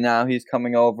 and now he's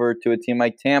coming over to a team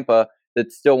like Tampa,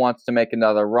 that still wants to make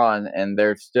another run, and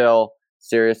they're still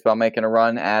serious about making a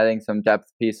run, adding some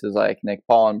depth pieces like Nick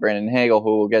Paul and Brandon Hagel,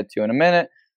 who we'll get to in a minute.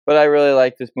 But I really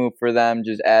like this move for them,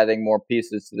 just adding more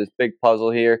pieces to this big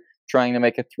puzzle here, trying to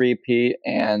make a three-peat,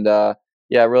 and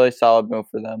really solid move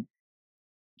for them.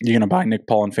 You gonna buy Nick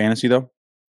Paul in fantasy though?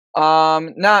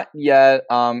 Not yet.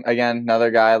 Again,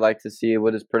 another guy I'd like to see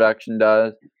what his production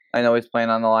does. I know he's playing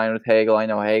on the line with Hagel. I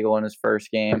know Hagel in his first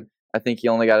game, I think he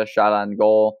only got a shot on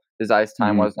goal. His ice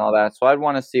time wasn't all that. So I'd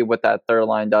want to see what that third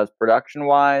line does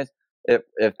production-wise.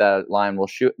 If that line will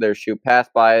shoot pass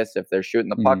bias, if they're shooting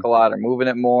the puck a lot or moving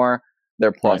it more,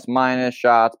 their plus minus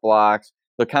shots, blocks,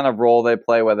 the kind of role they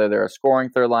play, whether they're a scoring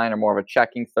third line or more of a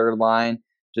checking third line,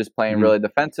 just playing really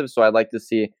defensive. So I'd like to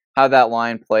see how that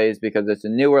line plays because it's a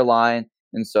newer line.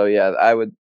 And so, yeah, I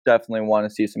would definitely want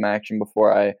to see some action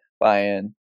before I buy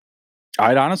in.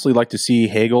 I'd honestly like to see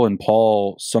Hagel and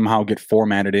Paul somehow get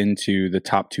formatted into the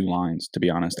top two lines, to be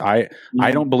honest. I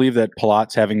don't believe that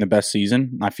Palat's having the best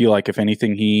season. I feel like if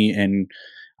anything, he and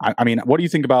I mean, what do you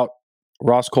think about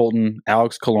Ross Colton,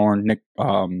 Alex Killorn, Nick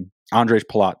Andres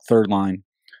Palat, third line?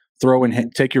 Throw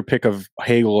in take your pick of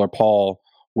Hagel or Paul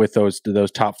with those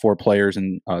top four players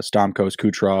and Stamkos,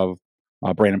 Kucherov,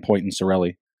 Brandon Point, and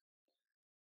Cirelli.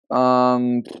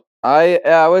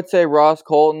 I would say Ross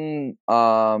Colton,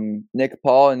 Nick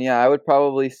Paul, and I would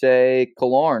probably say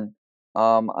Killorn.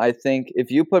 I think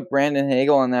if you put Brandon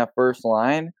Hagel on that first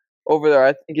line over there,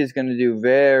 I think he's going to do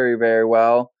very, very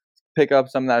well. Pick up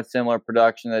some of that similar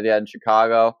production that he had in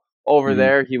Chicago. Over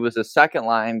there, he was a second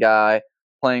line guy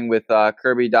playing with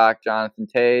Kirby Dach, Jonathan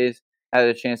Toews. Had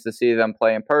a chance to see them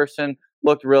play in person.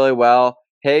 Looked really well.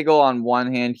 Hagel, on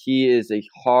one hand, he is a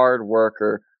hard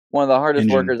worker. One of the hardest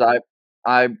workers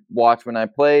I watched when I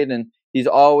played, and he's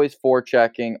always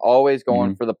forechecking, always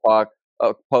going for the puck,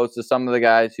 opposed to some of the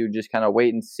guys who just kind of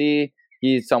wait and see.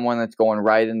 He's someone that's going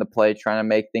right in the play, trying to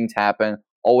make things happen,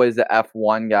 always the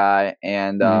F1 guy,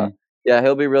 and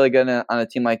he'll be really good on a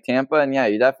team like Tampa, and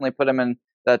you definitely put him in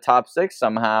that top six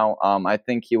somehow. I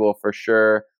think he will for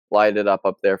sure light it up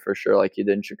there for sure, like he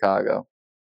did in Chicago.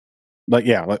 But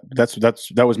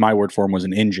that was my word for him, was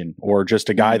an engine, or just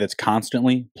a guy that's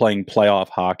constantly playing playoff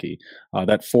hockey.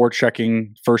 That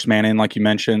forechecking first man in, like you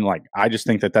mentioned, like I just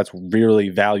think that that's really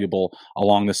valuable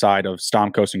along the side of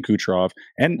Stamkos and Kucherov.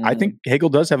 And I think Hagel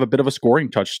does have a bit of a scoring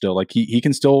touch still. Like he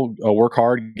can still work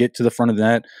hard, get to the front of the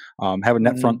net, have a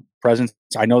net front presence.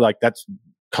 I know like that's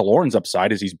Killorn's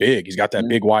upside is he's big. He's got that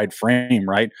big wide frame,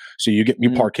 right? So you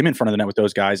park him in front of the net with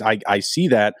those guys. I see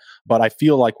that, but I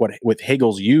feel like with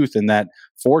Hagel's youth and that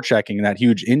forechecking and that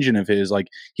huge engine of his, like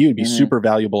he would be super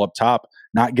valuable up top,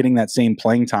 not getting that same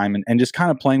playing time and just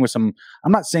kind of playing with some.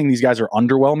 I'm not saying these guys are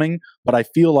underwhelming, but I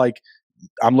feel like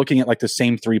I'm looking at like the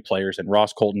same three players in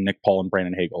Ross Colton, Nick Paul, and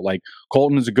Brandon Hagel. Like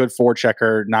Colton is a good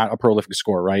forechecker, not a prolific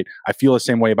scorer, right? I feel the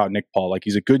same way about Nick Paul. Like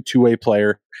he's a good two-way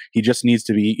player. He just needs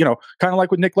to be, kind of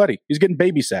like with Nick Leddy. He's getting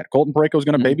babysat. Colton Parayko is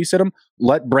going to babysit him.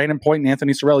 Let Brandon Point and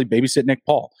Anthony Cirelli babysit Nick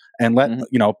Paul, and let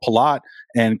Palat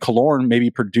and Killorn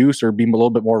maybe produce or be a little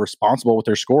bit more responsible with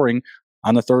their scoring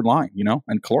on the third line.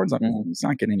 And Killorn's he's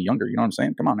not getting any younger. You know what I'm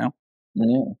saying? Come on now.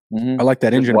 I like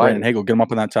that engine of Brandon Hagel. Get him up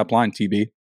on that top line, TB.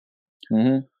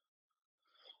 All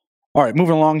right,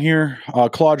 moving along here.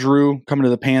 Claude Giroux coming to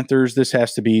the Panthers. This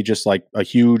has to be just like a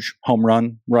huge home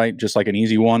run, right? Just like an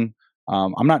easy one.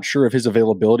 I'm not sure of his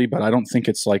availability, but I don't think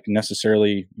it's like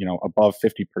necessarily, above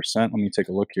 50%. Let me take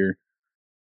a look here.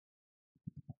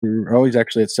 Oh, he's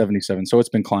actually at 77, so it's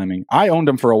been climbing. I owned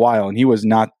him for a while, and he was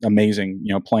not amazing,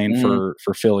 playing for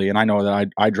Philly. And I know that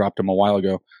I dropped him a while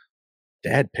ago.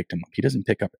 Dad picked him up. He doesn't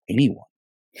pick up anyone.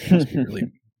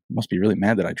 He must be really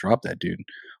mad that I dropped that dude,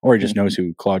 or he just knows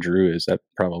who Claude Giroux is. That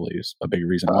probably is a big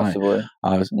reason why.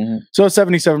 So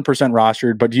 77%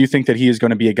 rostered, but do you think that he is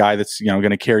going to be a guy that's going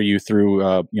to carry you through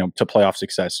to playoff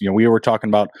success? We were talking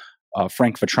about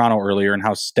Frank Vetrano earlier and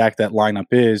how stacked that lineup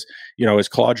is. Is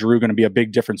Claude Giroux going to be a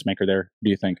big difference maker there? Do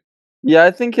you think? Yeah,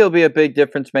 I think he'll be a big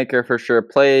difference maker for sure.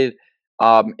 Played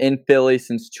in Philly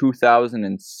since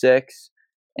 2006,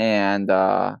 and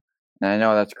I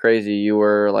know that's crazy. You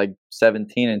were like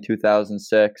 17 in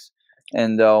 2006,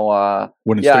 and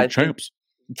winning state champs.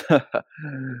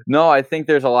 No, I think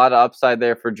there's a lot of upside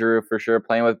there for Giroux for sure,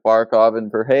 playing with Barkov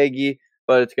and Verhaeghe.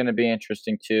 But it's going to be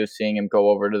interesting too, seeing him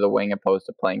go over to the wing opposed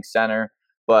to playing center.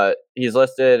 But he's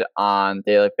listed on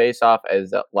Daily Faceoff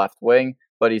as left wing,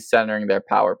 but he's centering their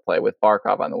power play with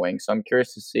Barkov on the wing. So I'm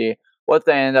curious to see what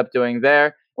they end up doing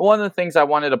there. And one of the things I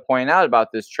wanted to point out about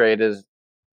this trade is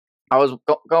I was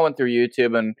going through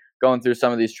YouTube and going through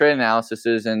some of these trade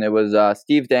analyses, and it was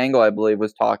Steve Dangle, I believe,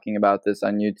 was talking about this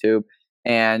on YouTube.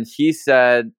 And he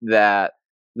said that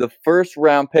The first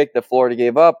round pick that Florida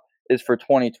gave up is for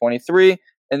 2023,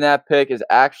 and that pick is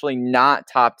actually not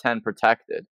top 10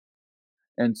 protected.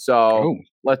 And so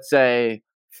let's say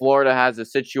Florida has a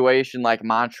situation like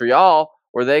Montreal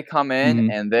where they come in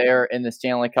and they're in the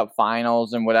Stanley Cup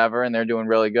finals and whatever, and they're doing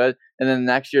really good. And then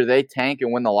the next year they tank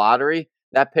and win the lottery.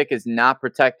 That pick is not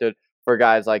protected for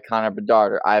guys like Connor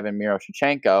Bedard or Ivan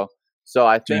Miroshnichenko. So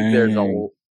I think there's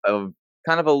a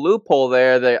kind of a loophole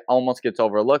there that almost gets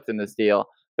overlooked in this deal.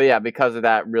 But yeah, because of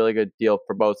that, really good deal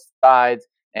for both sides.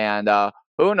 And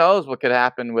who knows what could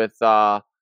happen with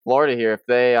Florida here if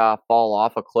they fall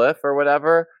off a cliff or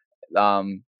whatever.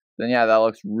 Then yeah, that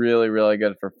looks really, really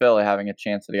good for Philly having a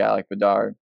chance at a guy like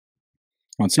Bedard.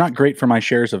 Well, it's not great for my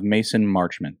shares of Mason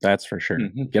Marchment, that's for sure.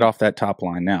 Get off that top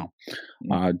line now.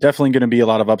 Definitely going to be a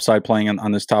lot of upside playing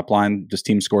on this top line. This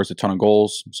team scores a ton of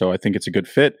goals, so I think it's a good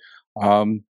fit.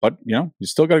 But you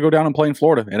still got to go down and play in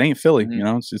Florida. It ain't Philly.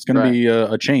 It's going to be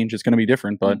a change. It's going to be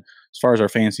different. But as far as our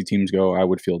fantasy teams go, I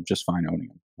would feel just fine owning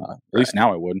them. At least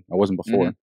now I would. I wasn't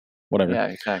before. Whatever. Yeah,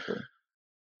 exactly.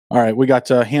 All right, we got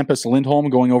Hampus Lindholm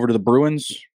going over to the Bruins.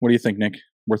 What do you think, Nick?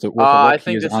 Worth a look? I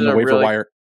think he is on the waiver wire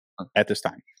at this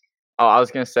time. Oh, I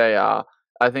was going to say, I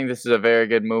think this is a very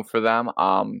good move for them.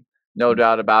 No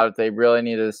doubt about it. They really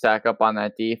needed to stack up on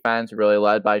that defense, really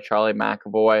led by Charlie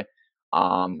McAvoy.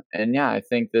 And yeah, I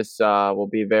think this will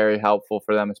be very helpful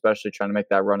for them, especially trying to make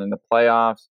that run in the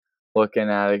playoffs. Looking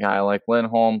at a guy like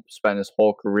Lindholm, spent his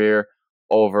whole career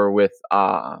over with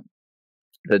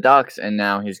the Ducks, and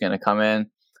now he's going to come in,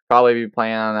 probably be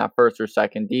playing on that first or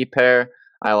second D pair.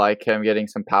 I like him getting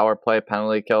some power play,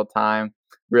 penalty kill time,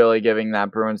 really giving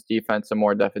that Bruins defense some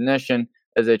more definition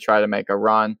as they try to make a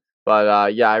run.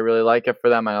 But yeah, I really like it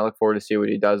for them, and I look forward to see what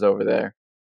he does over there.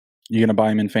 You going to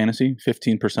buy him in fantasy?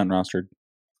 15% rostered.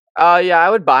 Yeah, I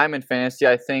would buy him in fantasy.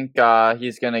 I think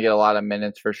he's going to get a lot of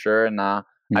minutes for sure, and I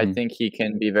think he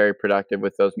can be very productive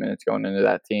with those minutes going into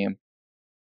that team.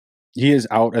 He is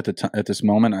out at this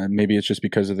moment. Maybe it's just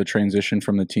because of the transition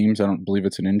from the teams. I don't believe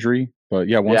it's an injury, but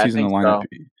yeah, once he's in the lineup,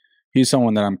 he's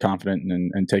someone that I'm confident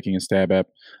in taking a stab at.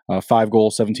 5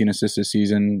 goals, 17 assists this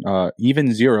season,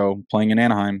 even 0 playing in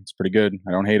Anaheim. It's pretty good.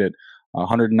 I don't hate it.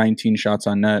 119 shots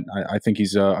on net. I think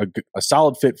he's a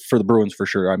solid fit for the Bruins for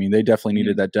sure. I mean, they definitely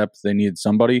needed that depth. They needed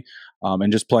somebody,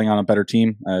 and just playing on a better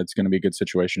team, it's going to be a good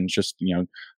situation. It's just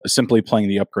simply playing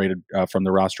the upgraded from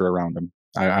the roster around him.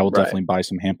 I will definitely buy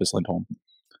some Hampus Lindholm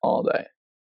all day.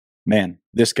 Man,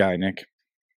 this guy, Nick,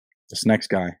 this next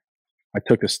guy, I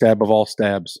took the stab of all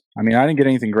stabs. I mean, I didn't get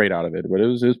anything great out of it, but it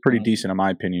was pretty decent in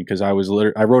my opinion because I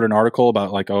wrote an article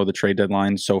about the trade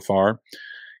deadline so far.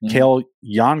 Cale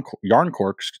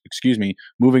Yarncork,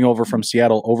 moving over from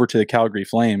Seattle over to the Calgary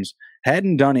Flames,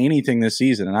 hadn't done anything this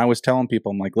season, and I was telling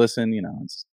people, I'm like, listen,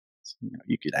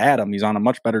 you could add him. He's on a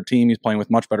much better team. He's playing with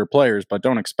much better players, but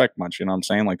don't expect much. You know what I'm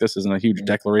saying? Like, this isn't a huge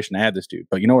declaration to add this dude.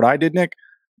 But you know what I did, Nick?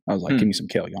 I was like, give me some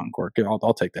Cale Yarncork.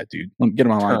 I'll take that dude. Let me get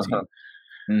him on my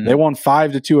team. They won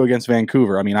 5-2 against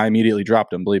Vancouver. I mean, I immediately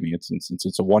dropped him. Believe me,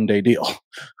 it's a one-day deal.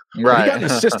 Right. He got an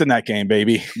assist in that game,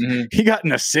 baby. He got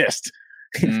an assist.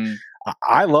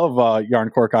 I love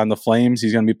Yarncork on the Flames.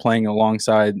 He's going to be playing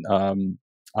alongside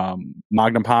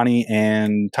Magnapani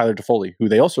and Tyler Toffoli, who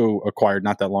they also acquired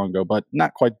not that long ago, but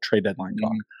not quite trade deadline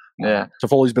talk. Yeah,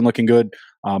 Toffoli's been looking good.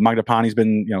 Magnapani's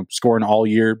been scoring all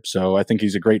year, so I think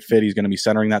he's a great fit. He's going to be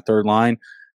centering that third line.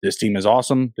 This team is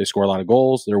awesome. They score a lot of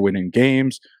goals. They're winning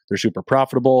games. They're super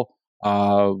profitable.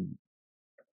 I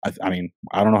mean,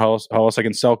 I don't know how else I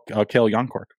can sell Cale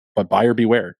Yarncork, but buyer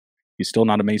beware. He's still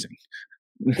not amazing.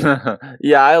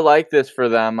 Yeah, I like this for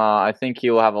them. I think he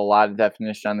will have a lot of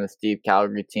definition on this deep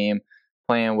Calgary team,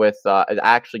 playing with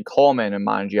actually Coleman and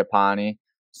Mangiapane.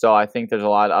 So I think there's a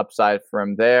lot of upside for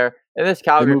him there. And this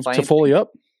Calgary moved Toffoli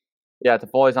up? Yeah,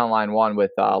 Toffoli's on line 1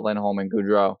 with Lindholm and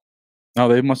Gaudreau. Oh,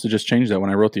 they must have just changed that. When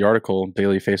I wrote the article,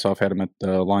 Daily Faceoff had him at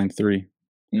line 3.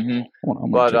 I'm going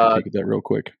to take a peek at that real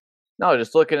quick. No,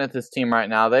 just looking at this team right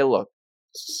now, they look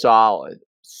solid.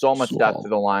 So much depth to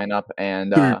the lineup.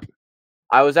 And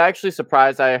I was actually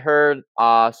surprised. I heard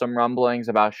some rumblings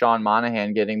about Sean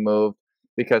Monahan getting moved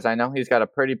because I know he's got a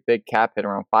pretty big cap hit,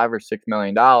 around $5 or $6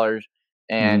 million,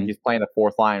 and he's playing the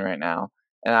fourth line right now.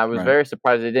 And I was very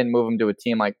surprised they didn't move him to a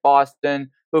team like Boston,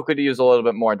 who could use a little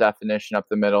bit more definition up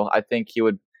the middle. I think he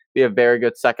would be a very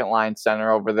good second line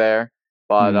center over there.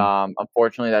 But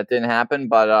unfortunately, that didn't happen.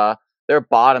 But their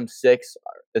bottom 6,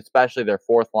 especially their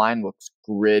fourth line, looks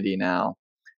gritty now.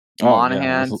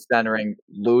 Monahan centering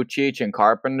Lucic and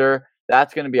Carpenter.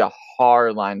 That's going to be a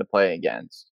hard line to play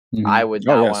against. I would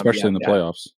not want especially in the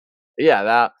playoffs.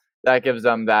 Yeah, that gives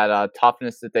them that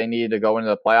toughness that they need to go into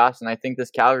the playoffs. And I think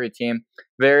this Calgary team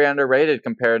very underrated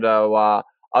compared to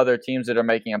other teams that are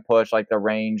making a push, like the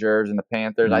Rangers and the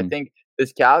Panthers. I think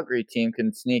this Calgary team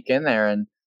can sneak in there and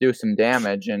do some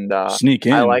damage. And sneak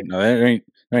in. I like. No, there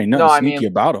ain't nothing sneaky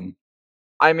about them.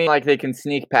 I mean, like they can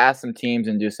sneak past some teams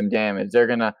and do some damage. They're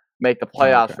gonna make the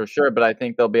playoffs for sure, but I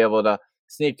think they'll be able to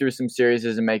sneak through some series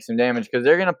and make some damage because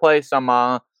they're gonna play some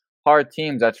hard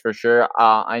teams. That's for sure.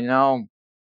 I know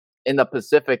in the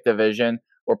Pacific Division,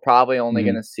 we're probably only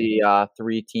gonna see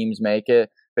 3 teams make it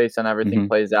based on everything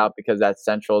plays out because that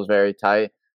Central is very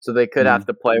tight. So they could have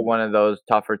to play one of those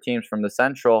tougher teams from the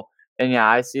Central. And yeah,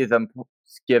 I see them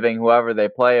giving whoever they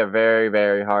play a very,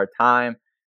 very hard time.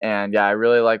 And yeah, I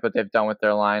really like what they've done with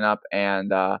their lineup,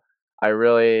 and I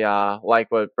really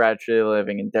like what Brad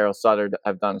Treliving and Daryl Sutter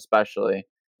have done, especially.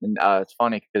 And it's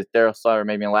funny because Daryl Sutter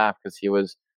made me laugh because he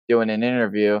was doing an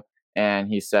interview and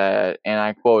he said, and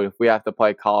I quote, "If we have to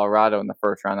play Colorado in the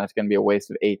first round, that's going to be a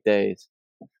waste of 8 days."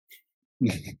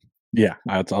 Yeah,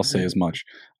 I'll say as much.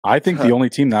 I think the only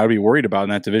team that I would be worried about in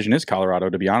that division is Colorado,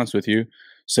 to be honest with you.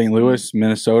 St. Louis,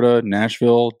 Minnesota,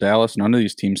 Nashville, Dallas, none of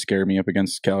these teams scare me up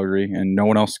against Calgary, and no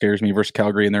one else scares me versus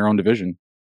Calgary in their own division.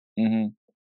 Do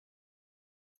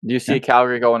you see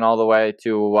Calgary going all the way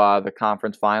to the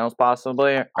conference finals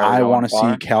possibly? I want to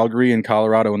see Calgary and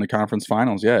Colorado in the conference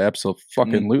finals. Yeah,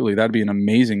 absolutely. That'd be an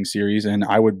amazing series, and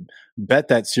I would bet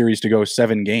that series to go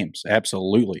 7 games.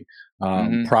 Absolutely.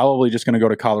 Probably just going to go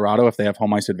to Colorado if they have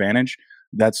home ice advantage.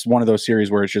 That's one of those series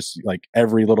where it's just like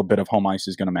every little bit of home ice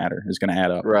is going to matter, is going to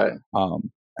add up. Right.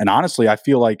 And honestly, I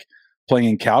feel like playing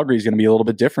in Calgary is going to be a little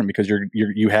bit different because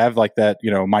you have like that,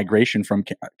 migration from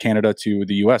Canada to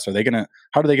the US. How are they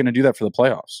going to do that for the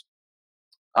playoffs?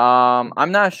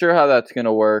 I'm not sure how that's going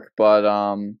to work, but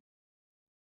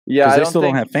yeah, they still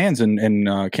don't have fans in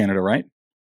Canada, right?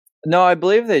 No, I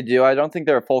believe they do. I don't think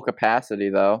they're at full capacity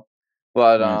though.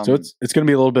 But so it's going to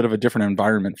be a little bit of a different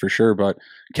environment for sure. But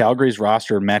Calgary's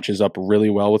roster matches up really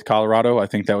well with Colorado. I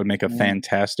think that would make a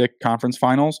fantastic conference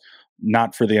finals.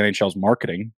 Not for the NHL's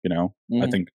marketing, I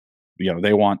think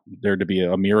they want there to be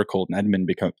a miracle and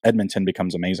Edmonton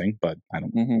becomes amazing, but I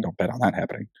don't bet on that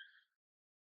happening.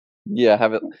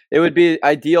 Yeah, it would be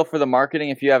ideal for the marketing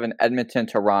if you have an Edmonton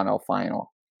Toronto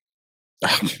final.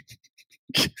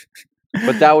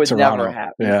 But that would never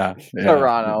happen. Yeah.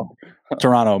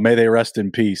 Toronto, may they rest in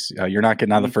peace. You're not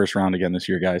getting out of the first round again this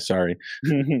year, guys. Sorry.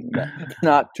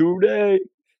 Not today.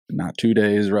 Not 2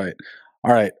 days, right.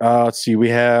 All right, let's see. We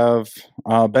have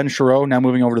Ben Chiarot now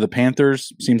moving over to the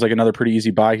Panthers. Seems like another pretty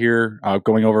easy buy here,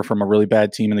 going over from a really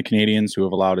bad team in the Canadiens who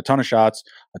have allowed a ton of shots,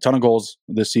 a ton of goals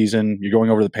this season. You're going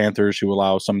over to the Panthers who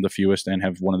allow some of the fewest and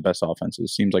have one of the best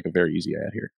offenses. Seems like a very easy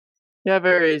ad here. Yeah,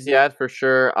 very easy ad for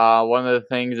sure. One of the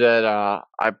things that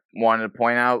I wanted to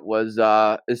point out was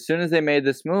as soon as they made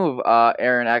this move,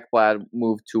 Aaron Ekblad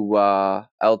moved to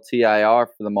LTIR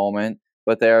for the moment,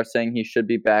 but they are saying he should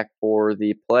be back for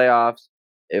the playoffs.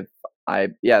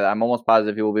 I'm almost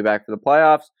positive he will be back for the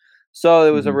playoffs. So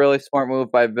it was a really smart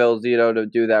move by Bill Zito to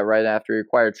do that right after he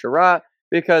acquired Chiarot,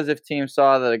 because if teams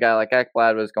saw that a guy like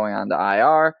Ekblad was going on to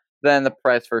IR, then the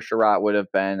price for Chiarot would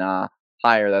have been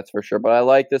higher, that's for sure. But I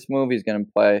like this move. He's going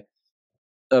to play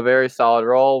a very solid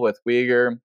role with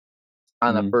Weegar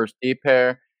on the first D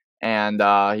pair, and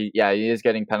he is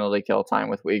getting penalty kill time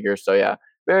with Weegar. So yeah,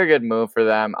 very good move for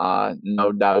them,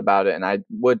 no doubt about it. And I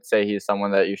would say he's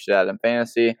someone that you should add in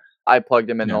fantasy. I plugged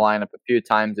him in the lineup a few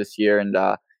times this year, and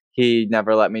he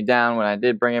never let me down when I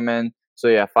did bring him in. So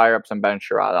yeah, fire up some Ben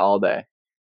Chiarot all day.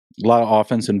 A lot of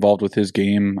offense involved with his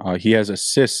game. He has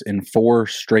assists in 4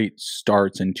 straight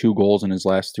starts and 2 goals in his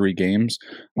last 3 games.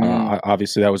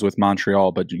 Obviously, that was with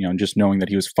Montreal, but just knowing that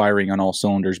he was firing on all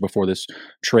cylinders before this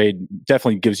trade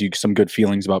definitely gives you some good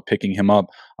feelings about picking him up,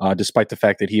 despite the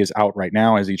fact that he is out right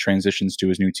now as he transitions to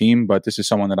his new team. But this is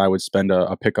someone that I would spend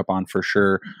a pickup on for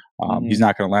sure. He's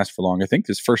not going to last for long. I think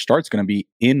his first start's going to be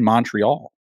in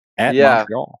Montreal,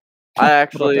 Montreal.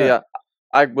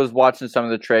 I was watching some of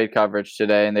the trade coverage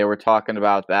today, and they were talking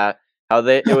about that.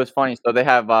 It was funny. So they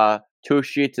have 2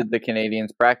 sheets at the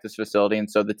Canadiens practice facility,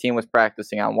 and so the team was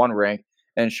practicing on one rink,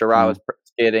 and Chiarot was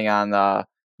skating on the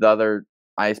other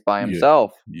ice by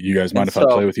himself. You guys mind if I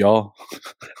play with y'all?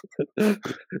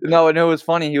 No, and it was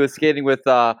funny. He was skating with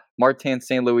Martin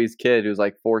St. Louis' kid, who's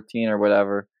like 14 or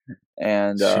whatever,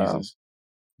 and Jesus.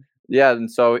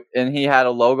 And he had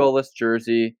a logoless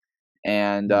jersey,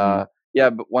 and.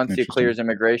 But once he clears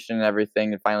immigration and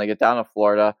everything and finally get down to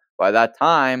Florida, by that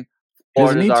time,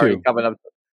 Florida's already coming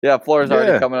up. Florida's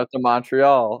already coming up to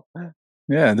Montreal.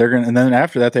 Yeah, and then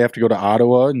after that, they have to go to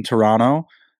Ottawa and Toronto,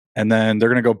 and then they're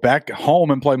gonna go back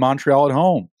home and play Montreal at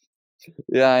home.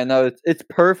 Yeah, I know. It's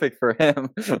perfect for him.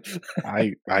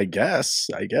 I guess.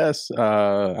 I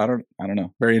don't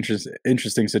know. Very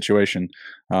interesting situation.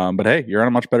 But hey, you're on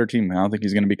a much better team. I don't think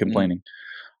he's going to be complaining.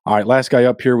 All right, last guy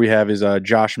up here we have is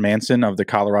Josh Manson of the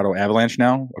Colorado Avalanche,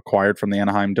 now acquired from the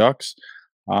Anaheim Ducks.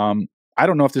 I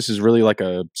don't know if this is really like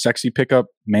a sexy pickup.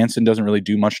 Manson doesn't really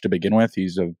do much to begin with.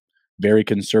 He's a very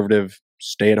conservative,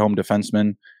 stay-at-home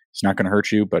defenseman. He's not going to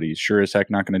hurt you, but he's sure as heck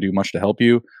not going to do much to help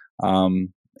you.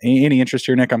 Any interest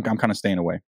here, Nick? I'm kind of staying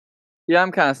away. Yeah,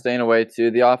 I'm kind of staying away too.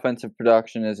 The offensive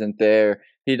production isn't there.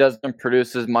 He doesn't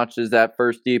produce as much as that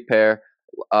first D pair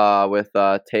with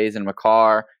Tays and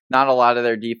McCarr. Not a lot of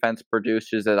their defense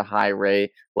produces at a high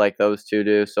rate like those two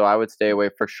do, so I would stay away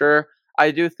for sure.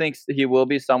 I do think he will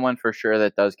be someone for sure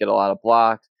that does get a lot of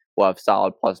blocks. Will have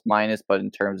solid plus minus, but in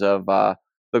terms of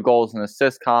the goals and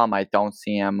assist column, I don't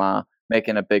see him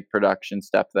making a big production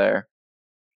step there.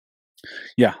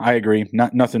 Yeah, I agree.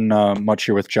 Nothing much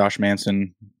here with Josh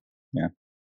Manson. Yeah,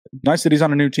 nice that he's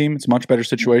on a new team. It's a much better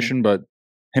situation, but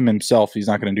him himself, he's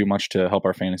not going to do much to help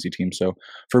our fantasy team. So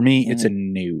for me, it's a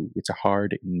no. It's a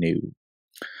hard no.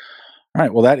 All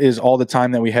right. Well, that is all the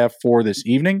time that we have for this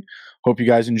evening. Hope you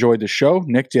guys enjoyed the show.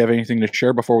 Nick, do you have anything to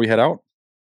share before we head out?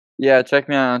 Yeah, check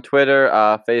me out on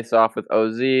Twitter, Face Off with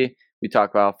OZ. We talk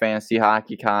about fantasy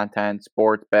hockey content,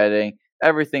 sports betting,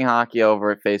 everything hockey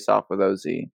over at Face Off with OZ.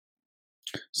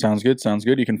 Sounds good. Sounds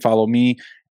good. You can follow me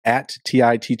at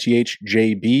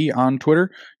TITTHJB on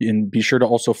Twitter. And be sure to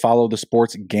also follow the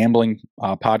Sports Gambling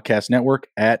Podcast Network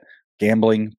at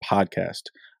Gambling Podcast.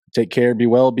 Take care, be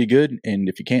well, be good. And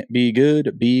if you can't be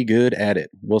good at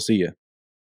it. We'll see you.